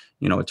be,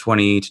 a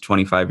 20 to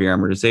 25 year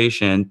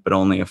amortization, but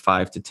only a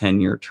 5 to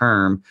 10 year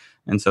term.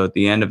 And so at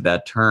the end of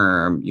that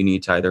term, you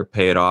need to either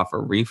pay it off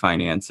or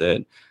refinance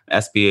it.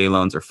 SBA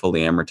loans are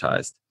fully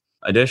amortized.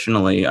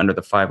 Additionally, under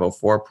the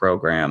 504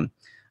 program,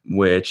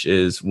 which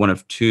is one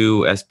of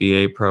 2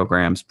 SBA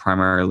programs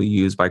primarily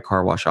used by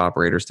car wash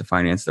operators to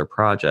finance their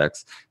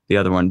projects, the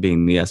other one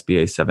being the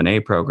SBA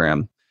 7A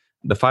program,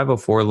 the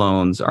 504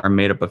 loans are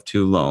made up of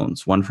 2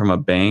 loans, one from a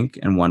bank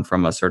and one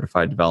from a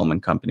certified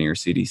development company or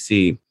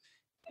CDC.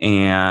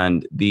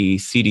 And the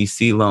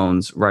CDC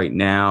loans right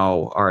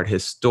now are at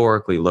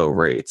historically low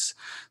rates.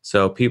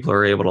 So people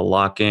are able to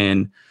lock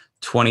in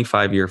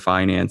 25-year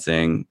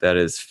financing that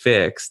is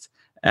fixed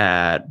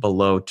at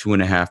below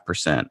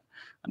 2.5%,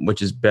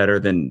 which is better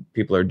than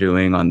people are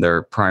doing on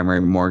their primary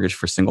mortgage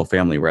for single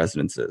family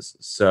residences.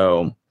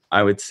 So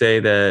I would say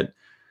that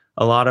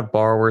a lot of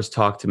borrowers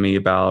talk to me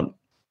about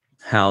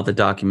how the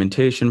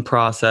documentation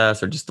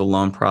process or just the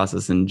loan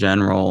process in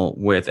general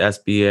with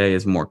SBA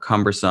is more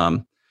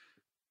cumbersome.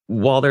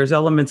 While there's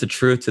elements of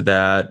truth to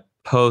that,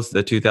 post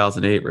the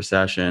 2008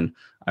 recession,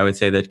 I would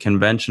say that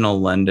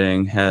conventional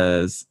lending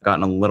has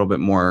gotten a little bit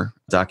more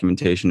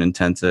documentation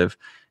intensive,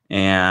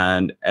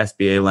 and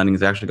SBA lending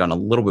has actually gotten a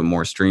little bit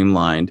more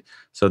streamlined.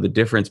 So the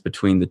difference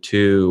between the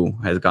two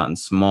has gotten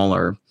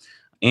smaller.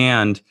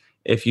 And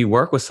if you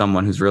work with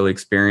someone who's really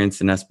experienced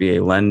in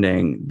SBA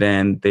lending,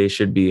 then they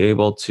should be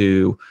able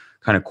to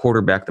kind of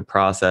quarterback the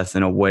process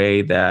in a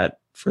way that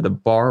for the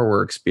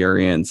borrower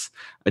experience,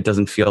 it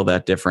doesn't feel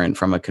that different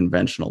from a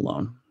conventional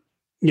loan.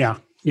 Yeah.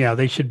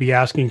 They should be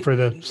asking for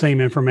the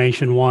same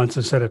information once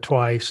instead of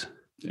twice.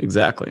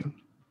 Exactly.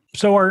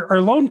 So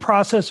are loan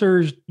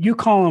processors, you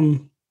call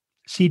them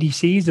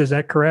CDCs, is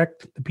that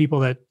correct? The people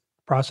that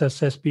process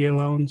SBA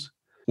loans?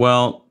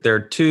 Well, there are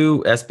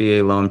 2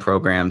 SBA loan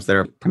programs that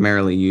are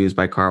primarily used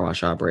by car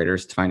wash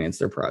operators to finance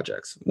their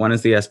projects. One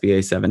is the SBA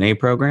 7A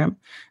program,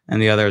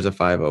 and the other is a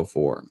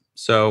 504.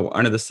 So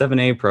under the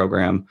 7A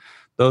program,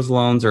 those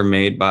loans are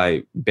made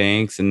by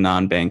banks and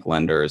non-bank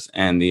lenders,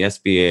 and the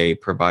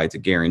SBA provides a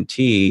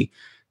guarantee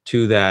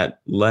to that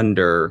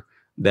lender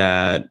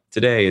that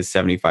today is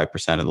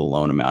 75% of the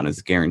loan amount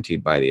is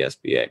guaranteed by the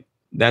SBA.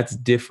 That's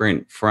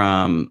different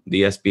from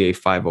the SBA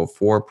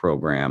 504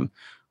 program,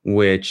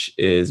 which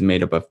is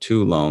made up of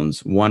 2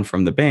 loans, one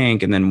from the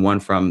bank and then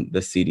one from the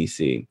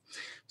CDC.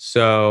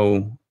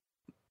 So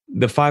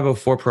the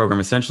 504 program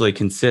essentially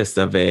consists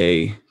of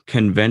a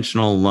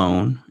conventional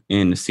loan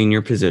in a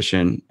senior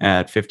position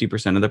at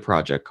 50% of the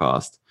project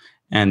cost,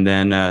 and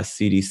then a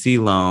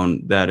CDC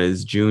loan that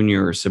is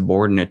junior or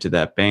subordinate to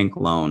that bank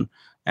loan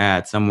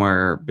at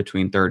somewhere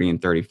between 30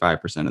 and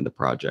 35% of the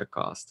project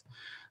cost.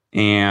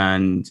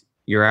 And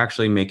you're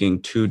actually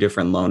making 2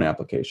 different loan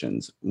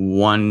applications,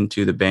 one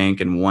to the bank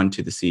and one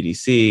to the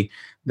CDC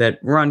that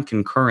run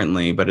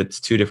concurrently, but it's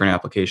 2 different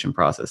application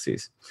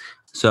processes.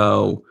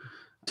 So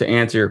to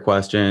answer your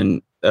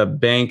question, a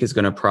bank is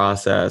going to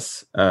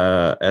process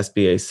a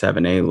SBA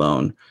 7A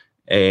loan.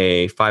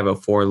 A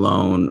 504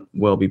 loan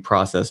will be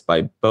processed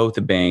by both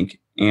a bank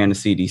and a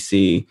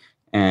CDC,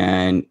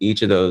 and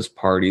each of those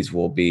parties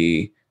will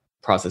be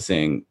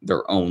processing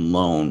their own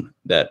loan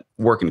that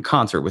work in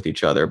concert with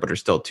each other, but are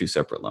still 2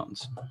 separate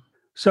loans.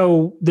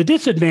 So the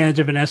disadvantage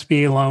of an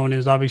SBA loan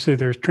is obviously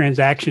there's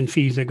transaction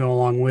fees that go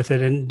along with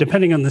it. And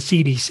depending on the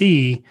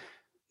CDC,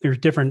 there's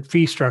different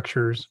fee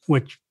structures,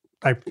 which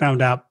I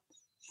found out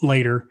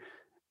later.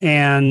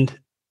 And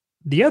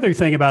the other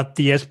thing about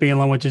the SBA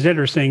loan, which is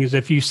interesting, is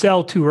if you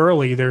sell too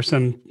early, there's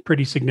some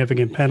pretty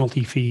significant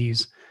penalty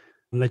fees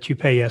that you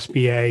pay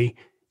SBA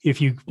if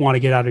you want to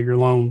get out of your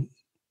loan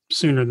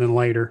sooner than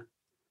later.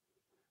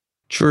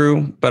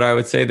 True, but I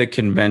would say that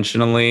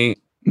conventionally,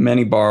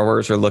 Many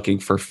borrowers are looking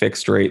for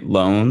fixed rate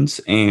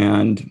loans,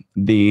 and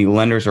the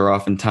lenders are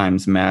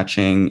oftentimes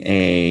matching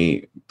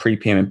a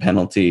prepayment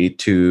penalty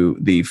to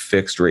the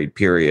fixed rate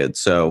period.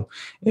 So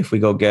if we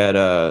go get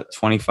a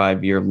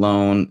 25-year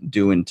loan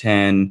due in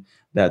 10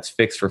 that's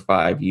fixed for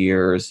 5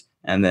 years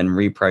and then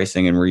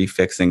repricing and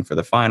refixing for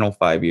the final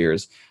 5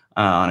 years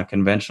on a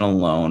conventional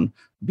loan,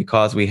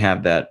 because we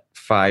have that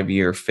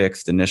 5-year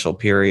fixed initial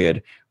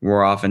period,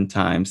 we're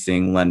oftentimes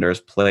seeing lenders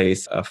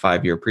place a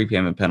 5-year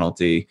prepayment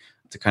penalty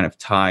to kind of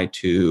tie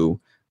to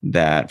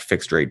that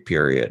fixed rate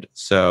period.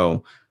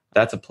 So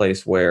that's a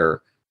place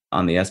where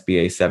on the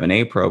SBA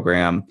 7A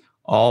program,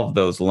 all of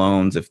those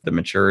loans, if the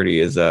maturity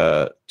is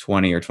a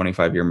 20 or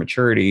 25-year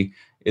maturity,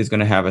 is going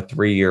to have a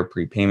 3-year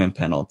prepayment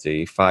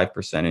penalty,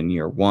 5% in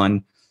year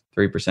 1,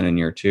 3% in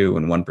year 2,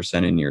 and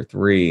 1% in year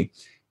 3.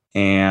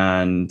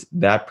 And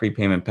that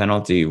prepayment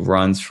penalty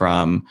runs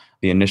from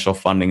the initial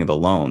funding of the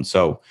loan.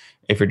 So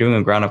if you're doing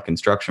a ground up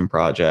construction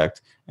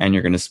project and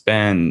you're going to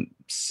spend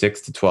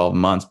 6 to 12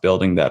 months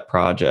building that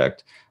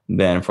project,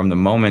 then from the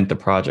moment the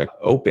project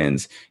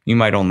opens, you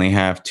might only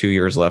have 2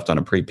 years left on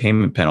a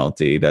prepayment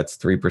penalty. That's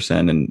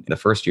 3% in the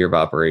first year of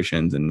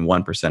operations and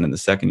 1% in the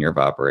second year of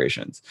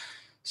operations.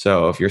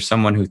 So if you're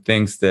someone who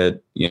thinks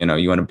that, you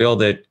want to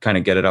build it, kind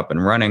of get it up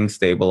and running,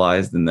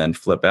 stabilized, and then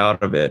flip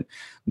out of it,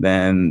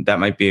 then that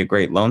might be a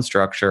great loan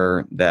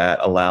structure that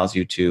allows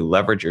you to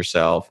leverage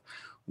yourself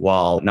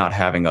while not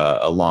having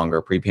a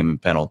longer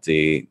prepayment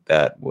penalty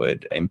that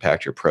would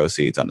impact your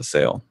proceeds on the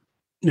sale.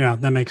 Yeah,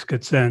 that makes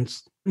good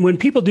sense. When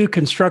people do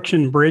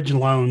construction bridge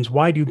loans,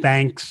 why do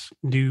banks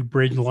do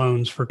bridge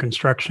loans for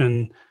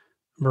construction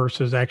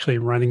versus actually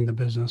running the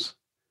business?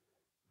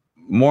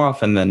 More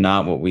often than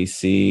not, what we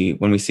see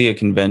when we see a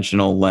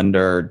conventional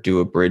lender do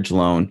a bridge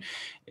loan,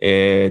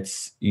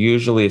 it's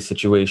usually a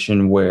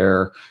situation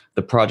where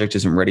the project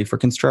isn't ready for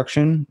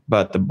construction,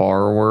 but the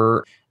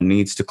borrower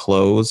needs to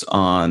close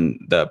on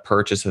the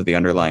purchase of the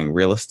underlying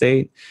real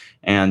estate.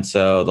 And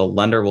so the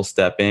lender will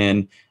step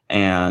in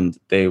and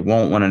they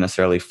won't want to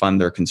necessarily fund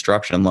their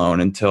construction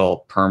loan until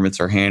permits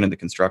are handed, the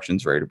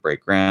construction's ready to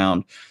break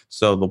ground.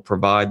 So they'll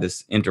provide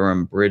this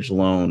interim bridge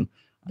loan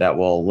that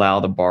will allow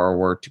the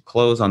borrower to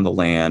close on the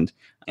land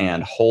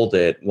and hold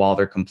it while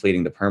they're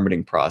completing the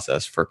permitting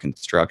process for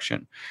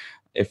construction.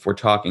 If we're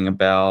talking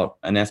about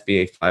an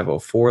SBA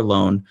 504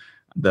 loan,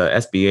 the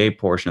SBA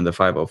portion of the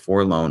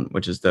 504 loan,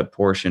 which is the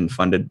portion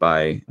funded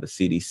by the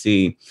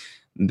CDC,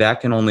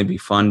 that can only be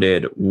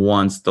funded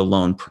once the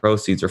loan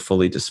proceeds are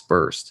fully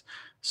dispersed.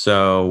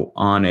 So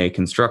on a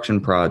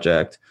construction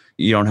project,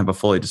 you don't have a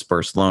fully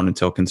dispersed loan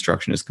until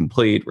construction is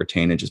complete,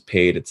 retainage is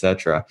paid, et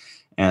cetera.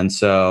 And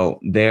so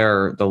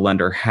there, the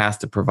lender has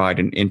to provide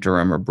an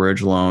interim or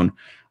bridge loan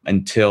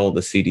until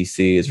the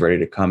CDC is ready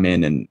to come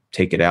in and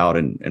take it out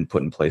and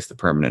put in place the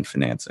permanent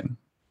financing.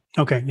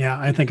 Okay. Yeah.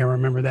 I think I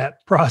remember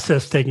that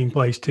process taking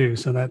place too.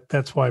 So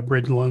that's why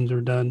bridge loans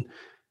are done.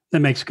 That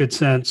makes good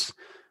sense.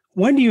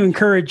 When do you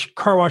encourage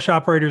car wash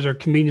operators or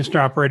convenience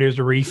store operators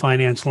to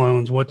refinance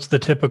loans? What's the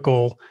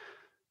typical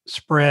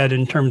spread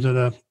in terms of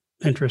the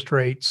interest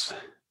rates?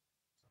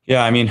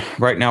 Yeah,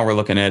 right now we're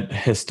looking at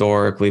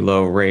historically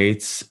low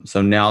rates.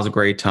 So now's a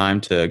great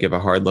time to give a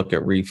hard look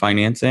at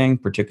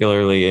refinancing,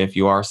 particularly if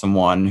you are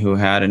someone who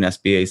had an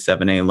SBA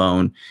 7A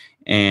loan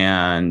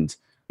and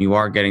you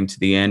are getting to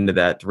the end of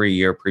that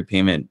 3-year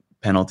prepayment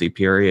penalty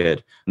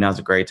period. Now's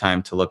a great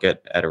time to look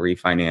at a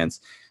refinance.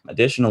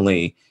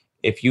 Additionally,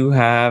 if you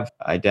have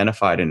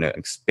identified an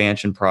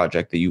expansion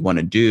project that you want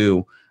to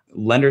do,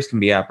 lenders can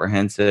be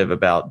apprehensive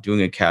about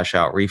doing a cash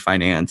out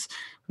refinance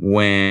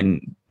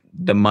when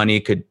the money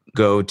could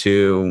go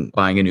to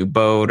buying a new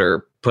boat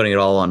or putting it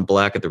all on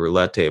black at the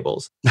roulette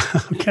tables.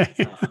 Okay.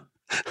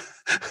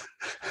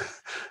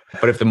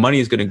 But if the money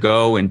is going to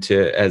go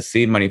into as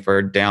seed money for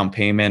a down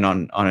payment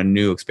on a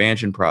new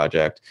expansion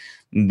project,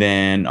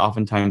 then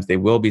oftentimes they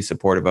will be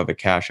supportive of a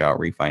cash out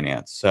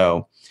refinance.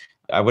 So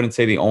I wouldn't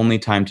say the only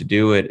time to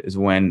do it is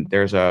when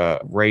there's a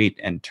rate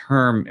and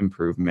term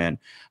improvement,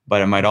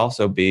 but it might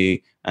also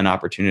be an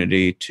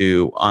opportunity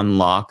to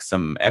unlock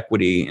some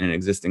equity in an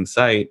existing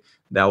site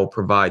that will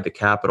provide the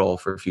capital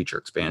for future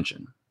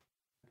expansion.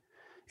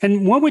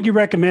 And what would you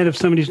recommend if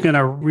somebody's going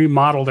to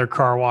remodel their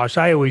car wash?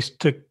 I always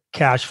took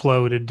cash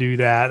flow to do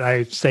that.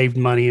 I saved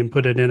money and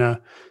put it in a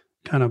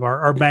kind of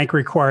our bank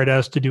required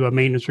us to do a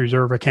maintenance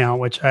reserve account,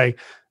 which I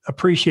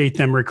appreciate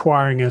them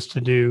requiring us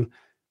to do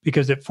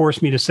because it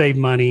forced me to save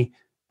money,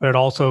 but it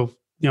also,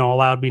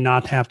 allowed me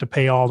not to have to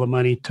pay all the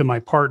money to my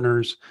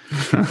partners.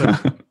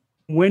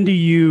 When do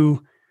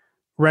you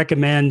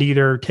recommend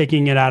either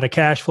taking it out of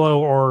cash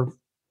flow or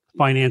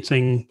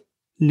financing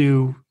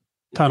new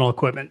tunnel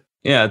equipment?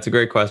 Yeah, it's a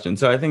great question.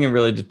 So I think it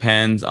really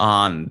depends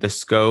on the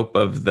scope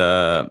of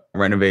the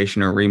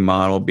renovation or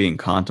remodel being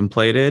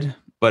contemplated.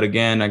 But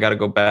again, I got to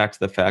go back to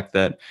the fact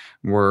that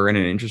we're in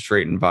an interest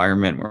rate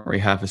environment where we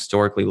have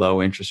historically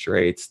low interest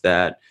rates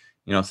that,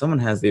 if someone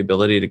has the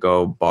ability to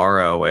go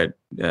borrow at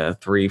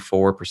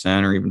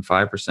 3-4% or even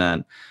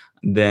 5%,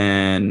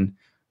 then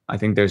I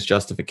think there's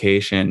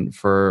justification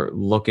for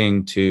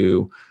looking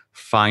to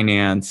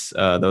finance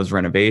those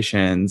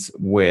renovations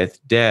with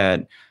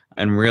debt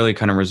and really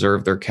kind of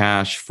reserve their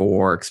cash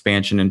for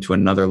expansion into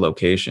another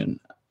location.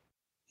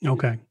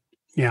 Okay.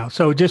 Yeah.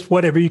 So just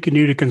whatever you can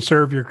do to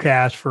conserve your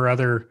cash for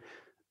other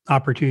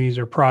opportunities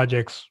or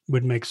projects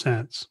would make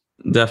sense.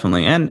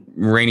 Definitely. And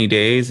rainy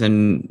days.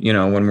 And,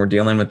 when we're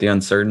dealing with the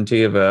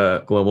uncertainty of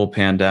a global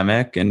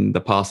pandemic and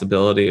the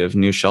possibility of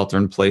new shelter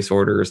in place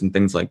orders and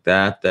things like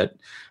that, that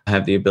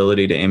have the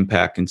ability to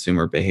impact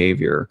consumer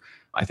behavior,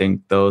 I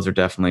think those are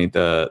definitely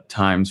the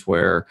times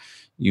where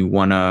you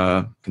want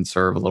to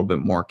conserve a little bit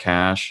more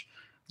cash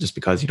just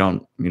because you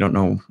don't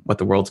know what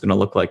the world's going to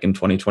look like in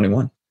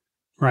 2021.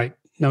 Right.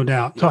 No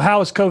doubt. So how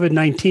has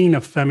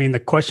COVID-19, the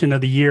question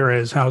of the year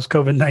is, how has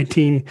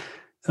COVID-19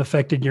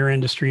 affected your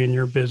industry and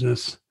your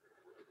business?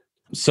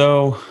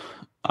 So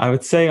I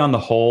would say on the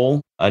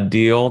whole, a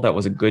deal that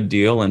was a good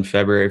deal in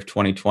February of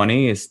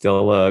 2020 is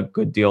still a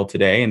good deal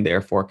today and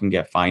therefore can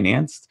get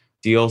financed.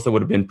 Deals that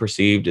would have been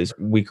perceived as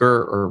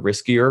weaker or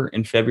riskier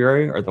in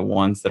February are the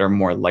ones that are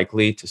more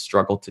likely to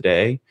struggle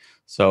today.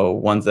 So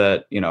ones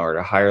that, are at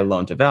a higher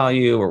loan to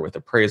value or with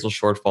appraisal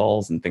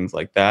shortfalls and things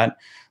like that.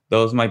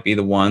 Those might be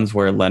the ones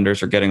where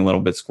lenders are getting a little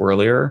bit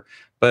squirrelier.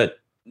 But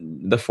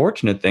the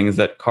fortunate thing is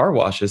that car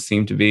washes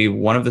seem to be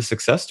one of the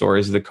success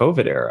stories of the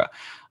COVID era.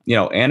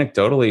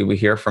 Anecdotally, we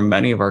hear from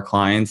many of our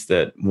clients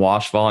that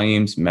wash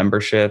volumes,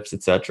 memberships,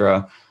 et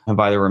cetera, have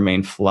either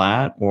remained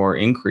flat or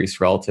increased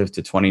relative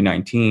to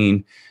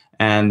 2019.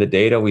 And the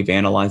data we've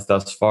analyzed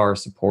thus far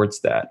supports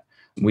that.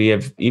 We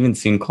have even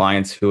seen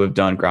clients who have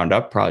done ground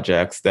up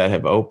projects that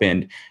have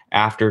opened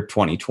after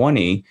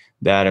 2020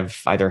 that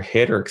have either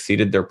hit or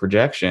exceeded their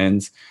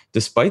projections,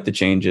 despite the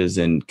changes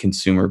in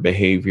consumer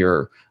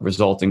behavior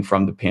resulting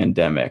from the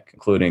pandemic,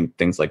 including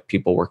things like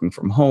people working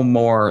from home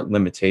more,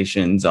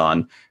 limitations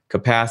on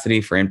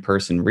capacity for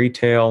in-person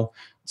retail.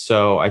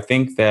 So I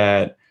think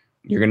that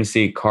you're going to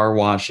see car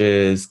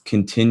washes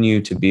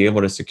continue to be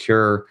able to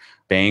secure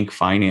bank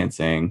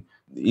financing,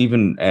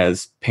 even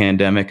as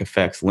pandemic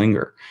effects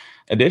linger.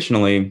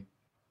 Additionally,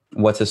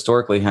 what's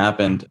historically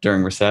happened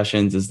during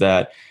recessions is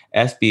that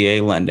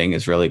SBA lending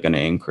is really going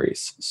to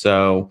increase.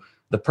 So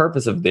the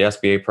purpose of the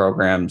SBA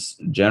programs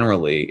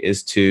generally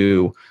is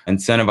to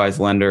incentivize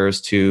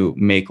lenders to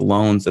make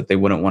loans that they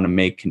wouldn't want to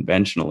make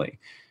conventionally.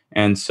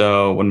 And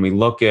so when we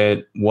look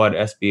at what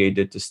SBA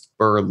did to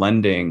spur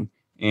lending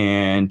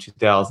in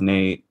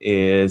 2008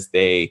 is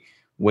they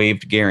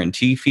waived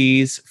guarantee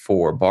fees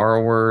for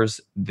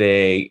borrowers.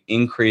 They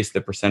increased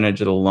the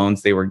percentage of the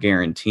loans they were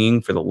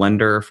guaranteeing for the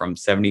lender from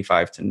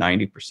 75 to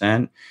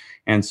 90%.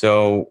 And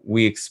so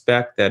we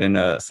expect that in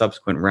a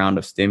subsequent round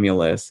of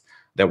stimulus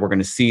that we're going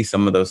to see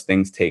some of those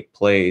things take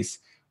place,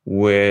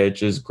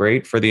 which is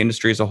great for the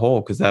industry as a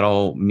whole, because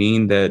that'll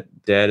mean that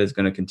debt is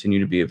going to continue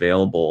to be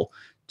available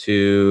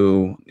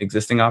to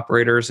existing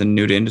operators and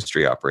new to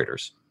industry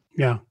operators.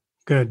 Yeah,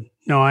 good.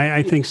 No,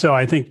 I think so.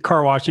 I think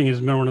car washing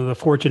has been one of the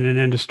fortunate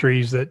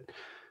industries that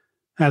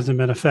hasn't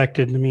been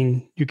affected.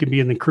 You could be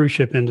in the cruise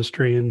ship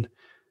industry and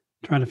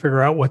trying to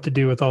figure out what to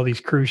do with all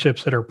these cruise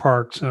ships that are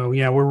parked. So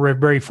yeah, we're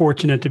very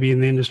fortunate to be in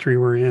the industry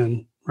we're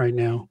in right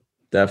now.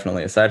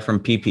 Definitely. Aside from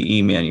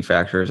PPE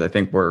manufacturers, I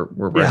think we're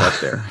right up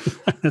there.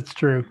 That's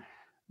true.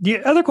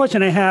 The other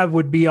question I have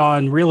would be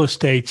on real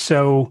estate.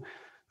 So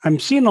I'm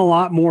seeing a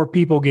lot more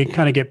people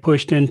get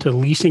pushed into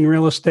leasing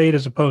real estate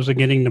as opposed to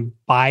getting to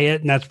buy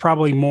it. And that's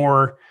probably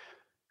more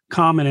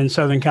common in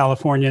Southern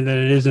California than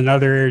it is in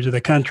other areas of the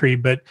country.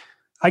 But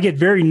I get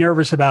very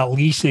nervous about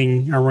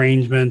leasing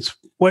arrangements.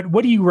 What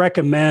do you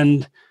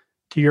recommend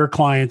to your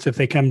clients if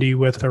they come to you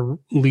with a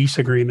lease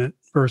agreement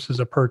versus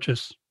a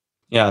purchase?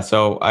 Yeah,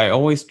 so I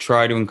always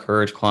try to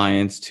encourage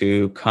clients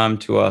to come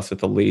to us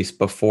with a lease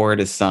before it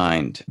is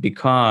signed,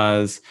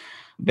 because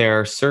there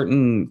are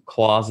certain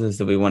clauses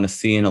that we want to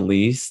see in a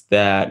lease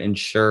that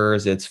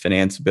ensures its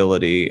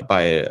financeability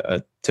by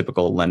a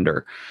typical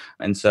lender.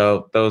 And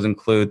so those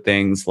include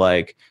things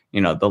like,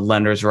 the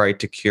lender's right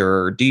to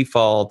cure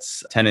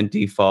defaults, tenant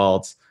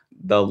defaults,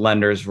 the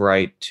lender's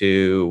right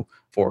to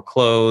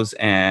foreclose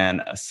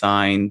and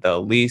assign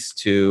the lease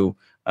to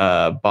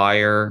a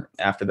buyer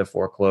after the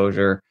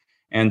foreclosure.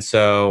 And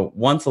so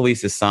once a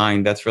lease is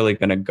signed, that's really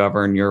going to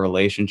govern your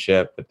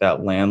relationship with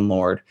that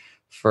landlord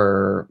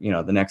for,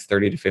 the next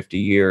 30 to 50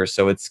 years.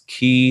 So it's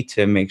key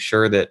to make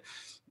sure that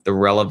the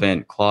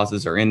relevant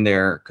clauses are in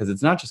there, because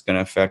it's not just going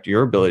to affect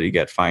your ability to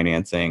get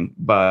financing,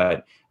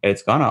 but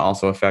it's going to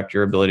also affect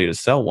your ability to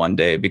sell one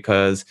day,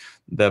 because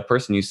the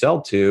person you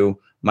sell to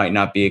might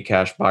not be a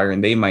cash buyer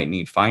and they might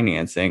need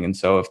financing. And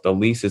so if the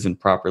lease isn't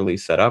properly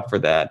set up for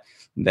that,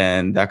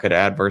 then that could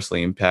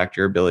adversely impact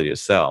your ability to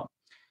sell.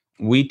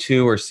 We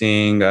too are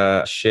seeing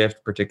a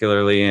shift,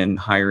 particularly in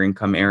higher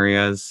income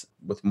areas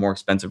with more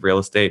expensive real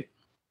estate,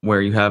 where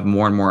you have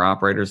more and more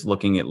operators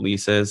looking at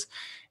leases.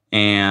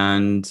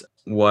 And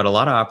what a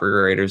lot of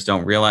operators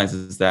don't realize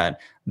is that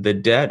the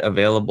debt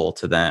available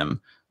to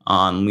them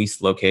on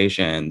leased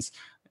locations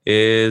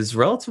is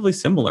relatively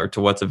similar to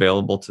what's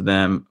available to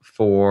them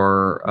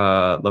for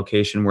a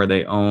location where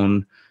they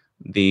own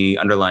the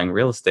underlying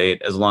real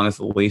estate as long as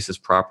the lease is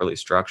properly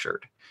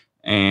structured.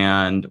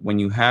 And when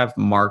you have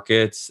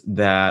markets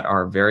that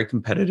are very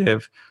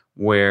competitive,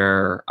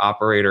 where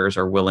operators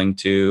are willing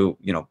to,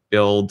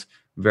 build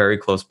very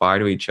close by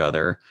to each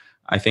other,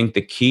 I think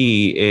the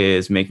key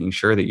is making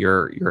sure that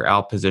you're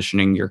out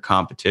positioning your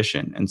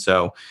competition. And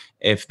so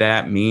if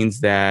that means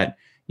that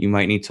you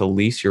might need to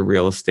lease your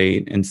real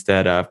estate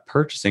instead of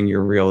purchasing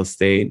your real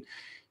estate,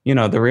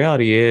 the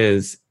reality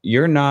is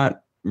you're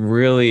not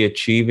really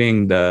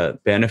achieving the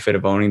benefit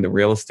of owning the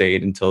real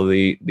estate until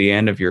the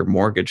end of your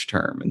mortgage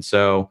term. And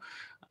so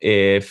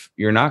if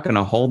you're not going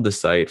to hold the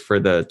site for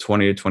the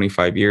 20 to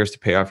 25 years to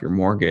pay off your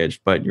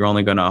mortgage, but you're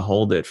only going to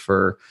hold it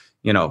for,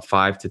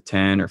 5 to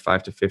 10 or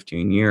 5 to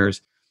 15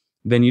 years,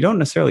 then you don't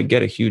necessarily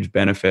get a huge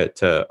benefit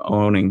to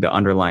owning the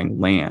underlying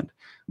land.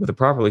 With a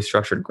properly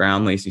structured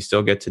ground lease, you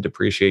still get to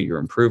depreciate your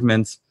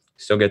improvements,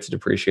 you still get to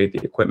depreciate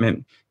the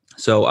equipment.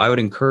 So I would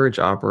encourage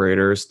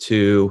operators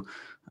to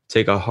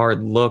take a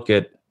hard look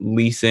at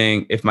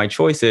leasing. If my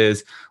choice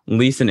is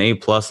lease an A+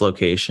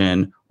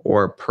 location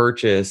or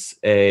purchase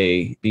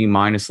a B-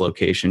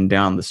 location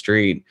down the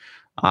street,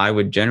 I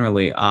would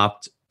generally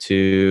opt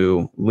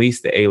to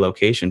lease the A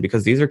location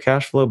because these are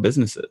cash flow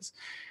businesses.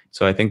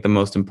 So I think the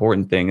most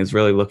important thing is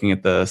really looking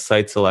at the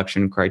site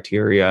selection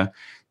criteria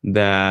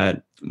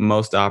that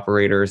most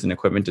operators and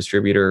equipment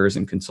distributors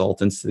and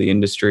consultants to the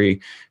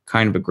industry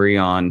kind of agree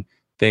on.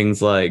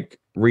 Things like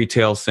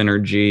retail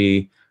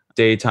synergy,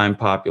 daytime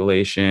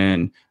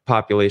population,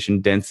 population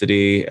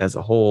density as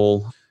a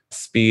whole,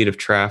 speed of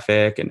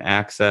traffic and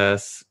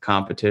access,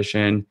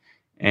 competition.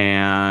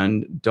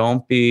 And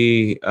don't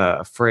be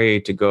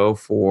afraid to go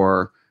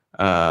for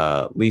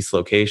lease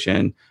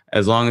location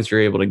as long as you're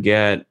able to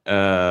get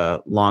a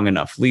long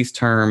enough lease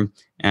term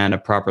and a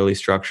properly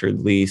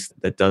structured lease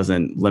that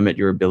doesn't limit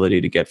your ability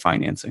to get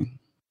financing.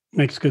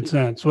 Makes good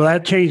sense. Well,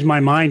 that changed my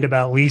mind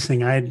about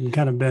leasing. I had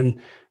kind of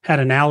had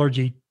an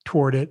allergy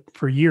toward it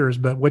for years,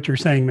 but what you're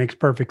saying makes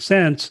perfect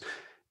sense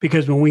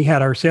because when we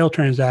had our sale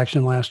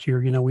transaction last year,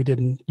 we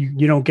didn't,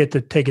 you don't get to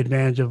take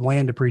advantage of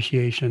land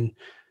appreciation.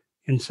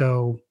 And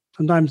so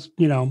sometimes,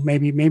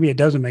 maybe it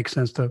doesn't make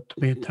sense to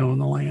own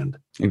the land.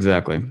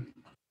 Exactly.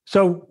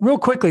 So real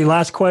quickly,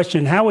 last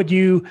question,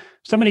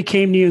 somebody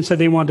came to you and said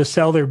they wanted to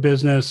sell their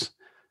business.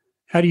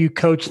 How do you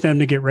coach them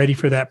to get ready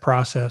for that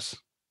process?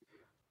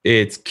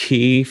 It's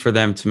key for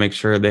them to make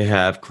sure they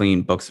have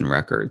clean books and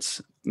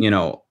records.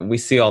 We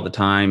see all the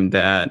time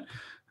that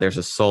there's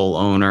a sole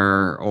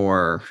owner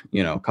or,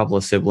 a couple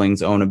of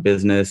siblings own a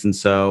business. And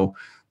so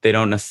they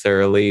don't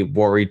necessarily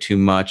worry too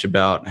much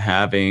about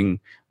having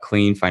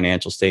clean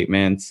financial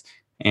statements.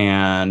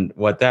 And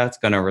what that's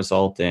going to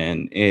result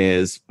in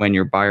is when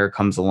your buyer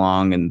comes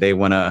along and they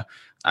want to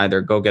either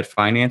go get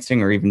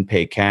financing or even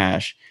pay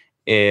cash,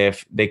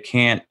 if they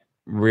can't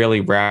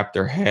really wrap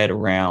their head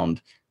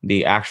around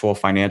the actual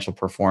financial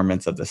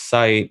performance of the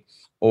site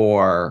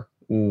or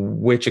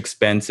which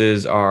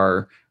expenses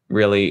are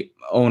really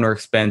owner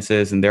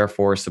expenses and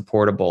therefore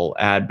supportable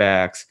add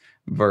backs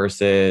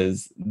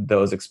versus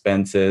those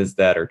expenses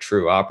that are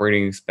true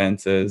operating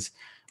expenses,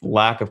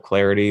 lack of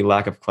clarity,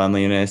 lack of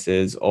cleanliness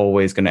is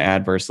always going to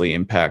adversely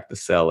impact the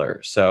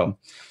seller. So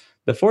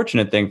the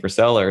fortunate thing for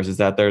sellers is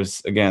that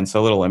there's, again,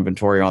 so little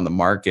inventory on the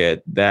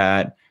market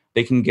that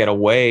they can get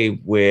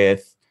away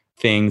with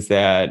things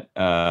that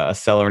a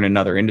seller in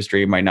another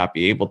industry might not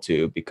be able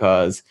to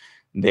because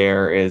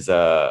there is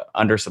a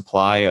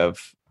undersupply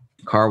of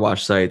car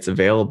wash sites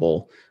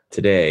available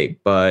today.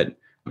 But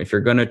if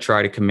you're going to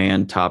try to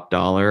command top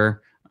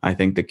dollar, I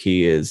think the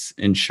key is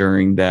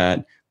ensuring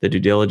that the due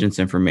diligence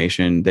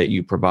information that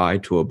you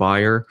provide to a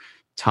buyer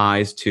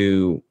ties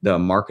to the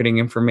marketing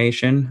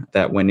information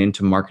that went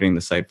into marketing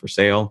the site for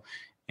sale,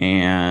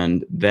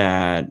 and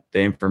that the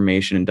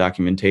information and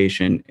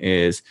documentation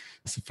is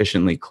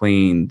sufficiently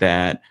clean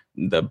that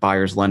the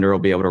buyer's lender will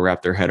be able to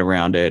wrap their head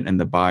around it, and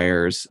the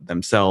buyers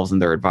themselves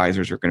and their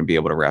advisors are going to be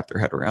able to wrap their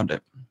head around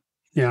it.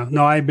 Yeah,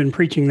 no, I've been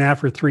preaching that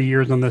for 3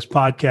 years on this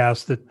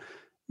podcast that,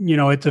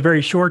 it's a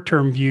very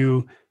short-term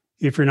view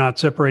if you're not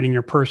separating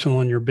your personal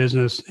and your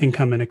business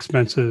income and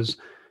expenses,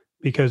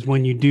 because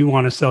when you do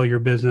want to sell your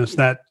business,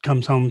 that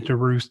comes home to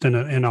roost in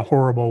a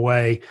horrible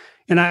way.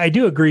 And I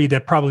do agree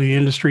that probably the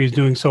industry is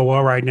doing so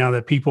well right now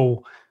that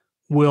people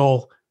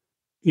will,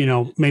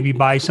 maybe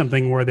buy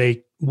something where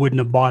they wouldn't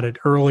have bought it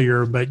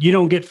earlier, but you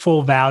don't get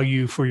full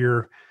value for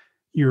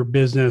your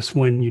business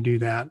when you do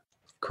that.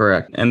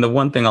 Correct. And the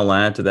one thing I'll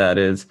add to that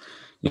is,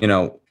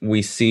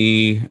 we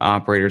see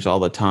operators all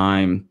the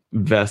time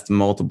vest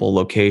multiple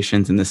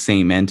locations in the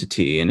same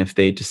entity. And if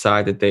they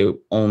decide that they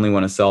only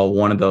want to sell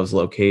one of those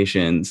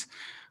locations,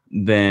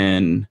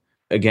 then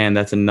again,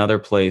 that's another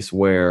place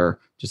where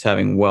just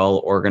having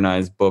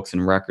well-organized books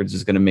and records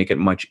is going to make it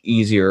much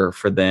easier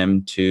for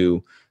them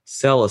to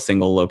sell a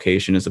single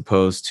location as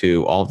opposed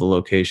to all the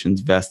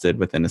locations vested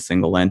within a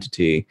single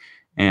entity.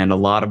 And a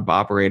lot of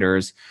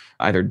operators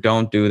either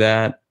don't do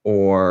that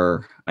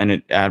and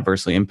it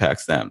adversely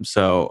impacts them.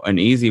 So an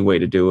easy way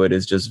to do it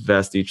is just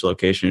vest each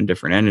location in a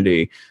different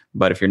entity.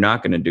 But if you're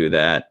not going to do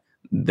that,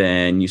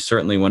 then you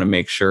certainly want to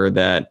make sure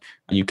that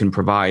you can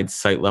provide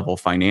site level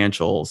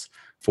financials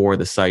for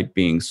the site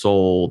being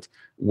sold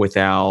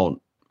without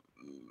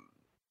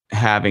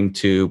having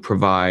to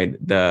provide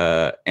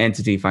the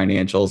entity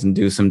financials and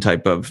do some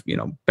type of,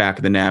 back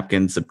of the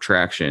napkin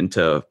subtraction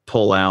to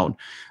pull out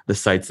the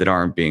sites that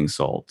aren't being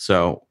sold.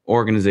 So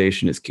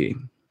organization is key.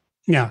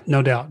 Yeah,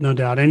 no doubt.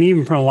 And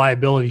even from a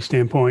liability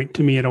standpoint,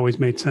 to me, it always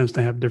made sense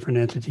to have different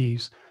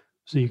entities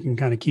so you can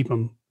kind of keep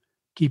them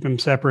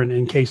separate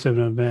in case of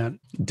an event.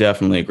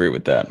 Definitely agree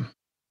with that.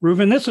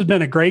 Reuven, this has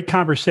been a great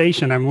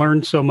conversation. I've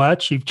learned so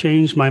much. You've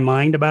changed my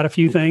mind about a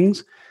few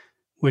things,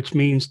 which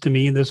means to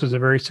me this is a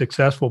very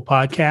successful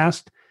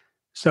podcast.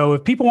 So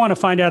if people want to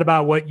find out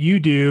about what you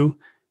do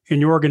in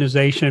your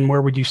organization,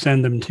 where would you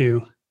send them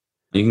to?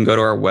 You can go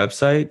to our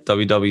website,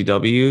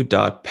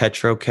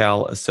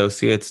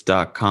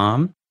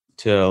 www.petrocalassociates.com,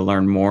 to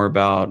learn more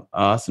about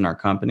us and our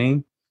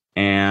company.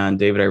 And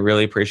David, I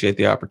really appreciate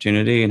the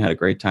opportunity and had a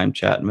great time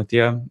chatting with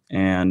you.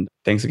 And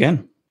thanks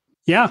again.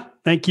 Yeah,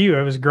 thank you.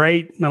 It was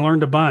great. And I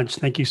learned a bunch.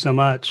 Thank you so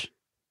much.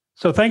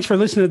 So thanks for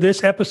listening to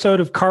this episode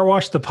of Car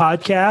Wash the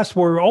Podcast.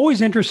 We're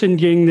always interested in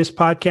getting this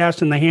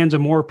podcast in the hands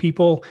of more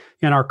people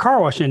in our car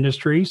wash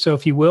industry. So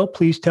if you will,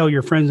 please tell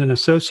your friends and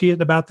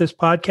associates about this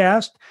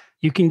podcast.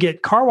 You can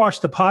get Car Wash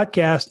the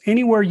Podcast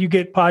anywhere you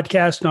get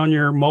podcasts on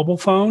your mobile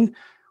phone,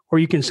 or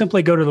you can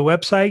simply go to the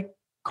website,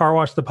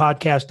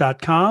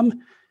 carwashthepodcast.com.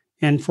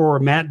 And for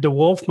Matt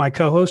DeWolf, my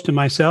co-host, and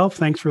myself,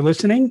 thanks for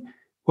listening.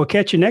 We'll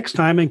catch you next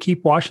time and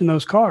keep washing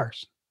those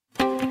cars.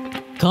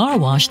 Car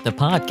Wash the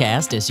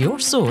Podcast is your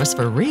source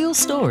for real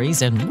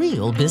stories and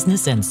real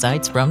business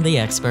insights from the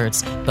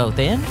experts, both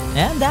in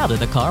and out of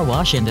the car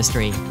wash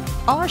industry.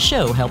 Our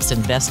show helps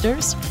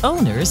investors,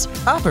 owners,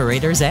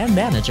 operators, and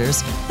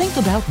managers think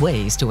about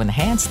ways to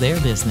enhance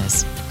their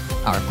business.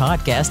 Our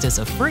podcast is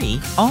a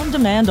free,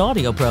 on-demand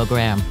audio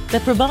program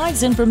that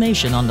provides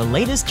information on the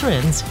latest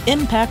trends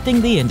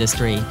impacting the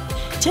industry,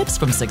 tips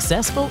from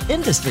successful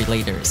industry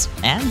leaders,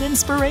 and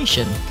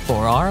inspiration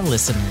for our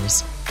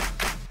listeners.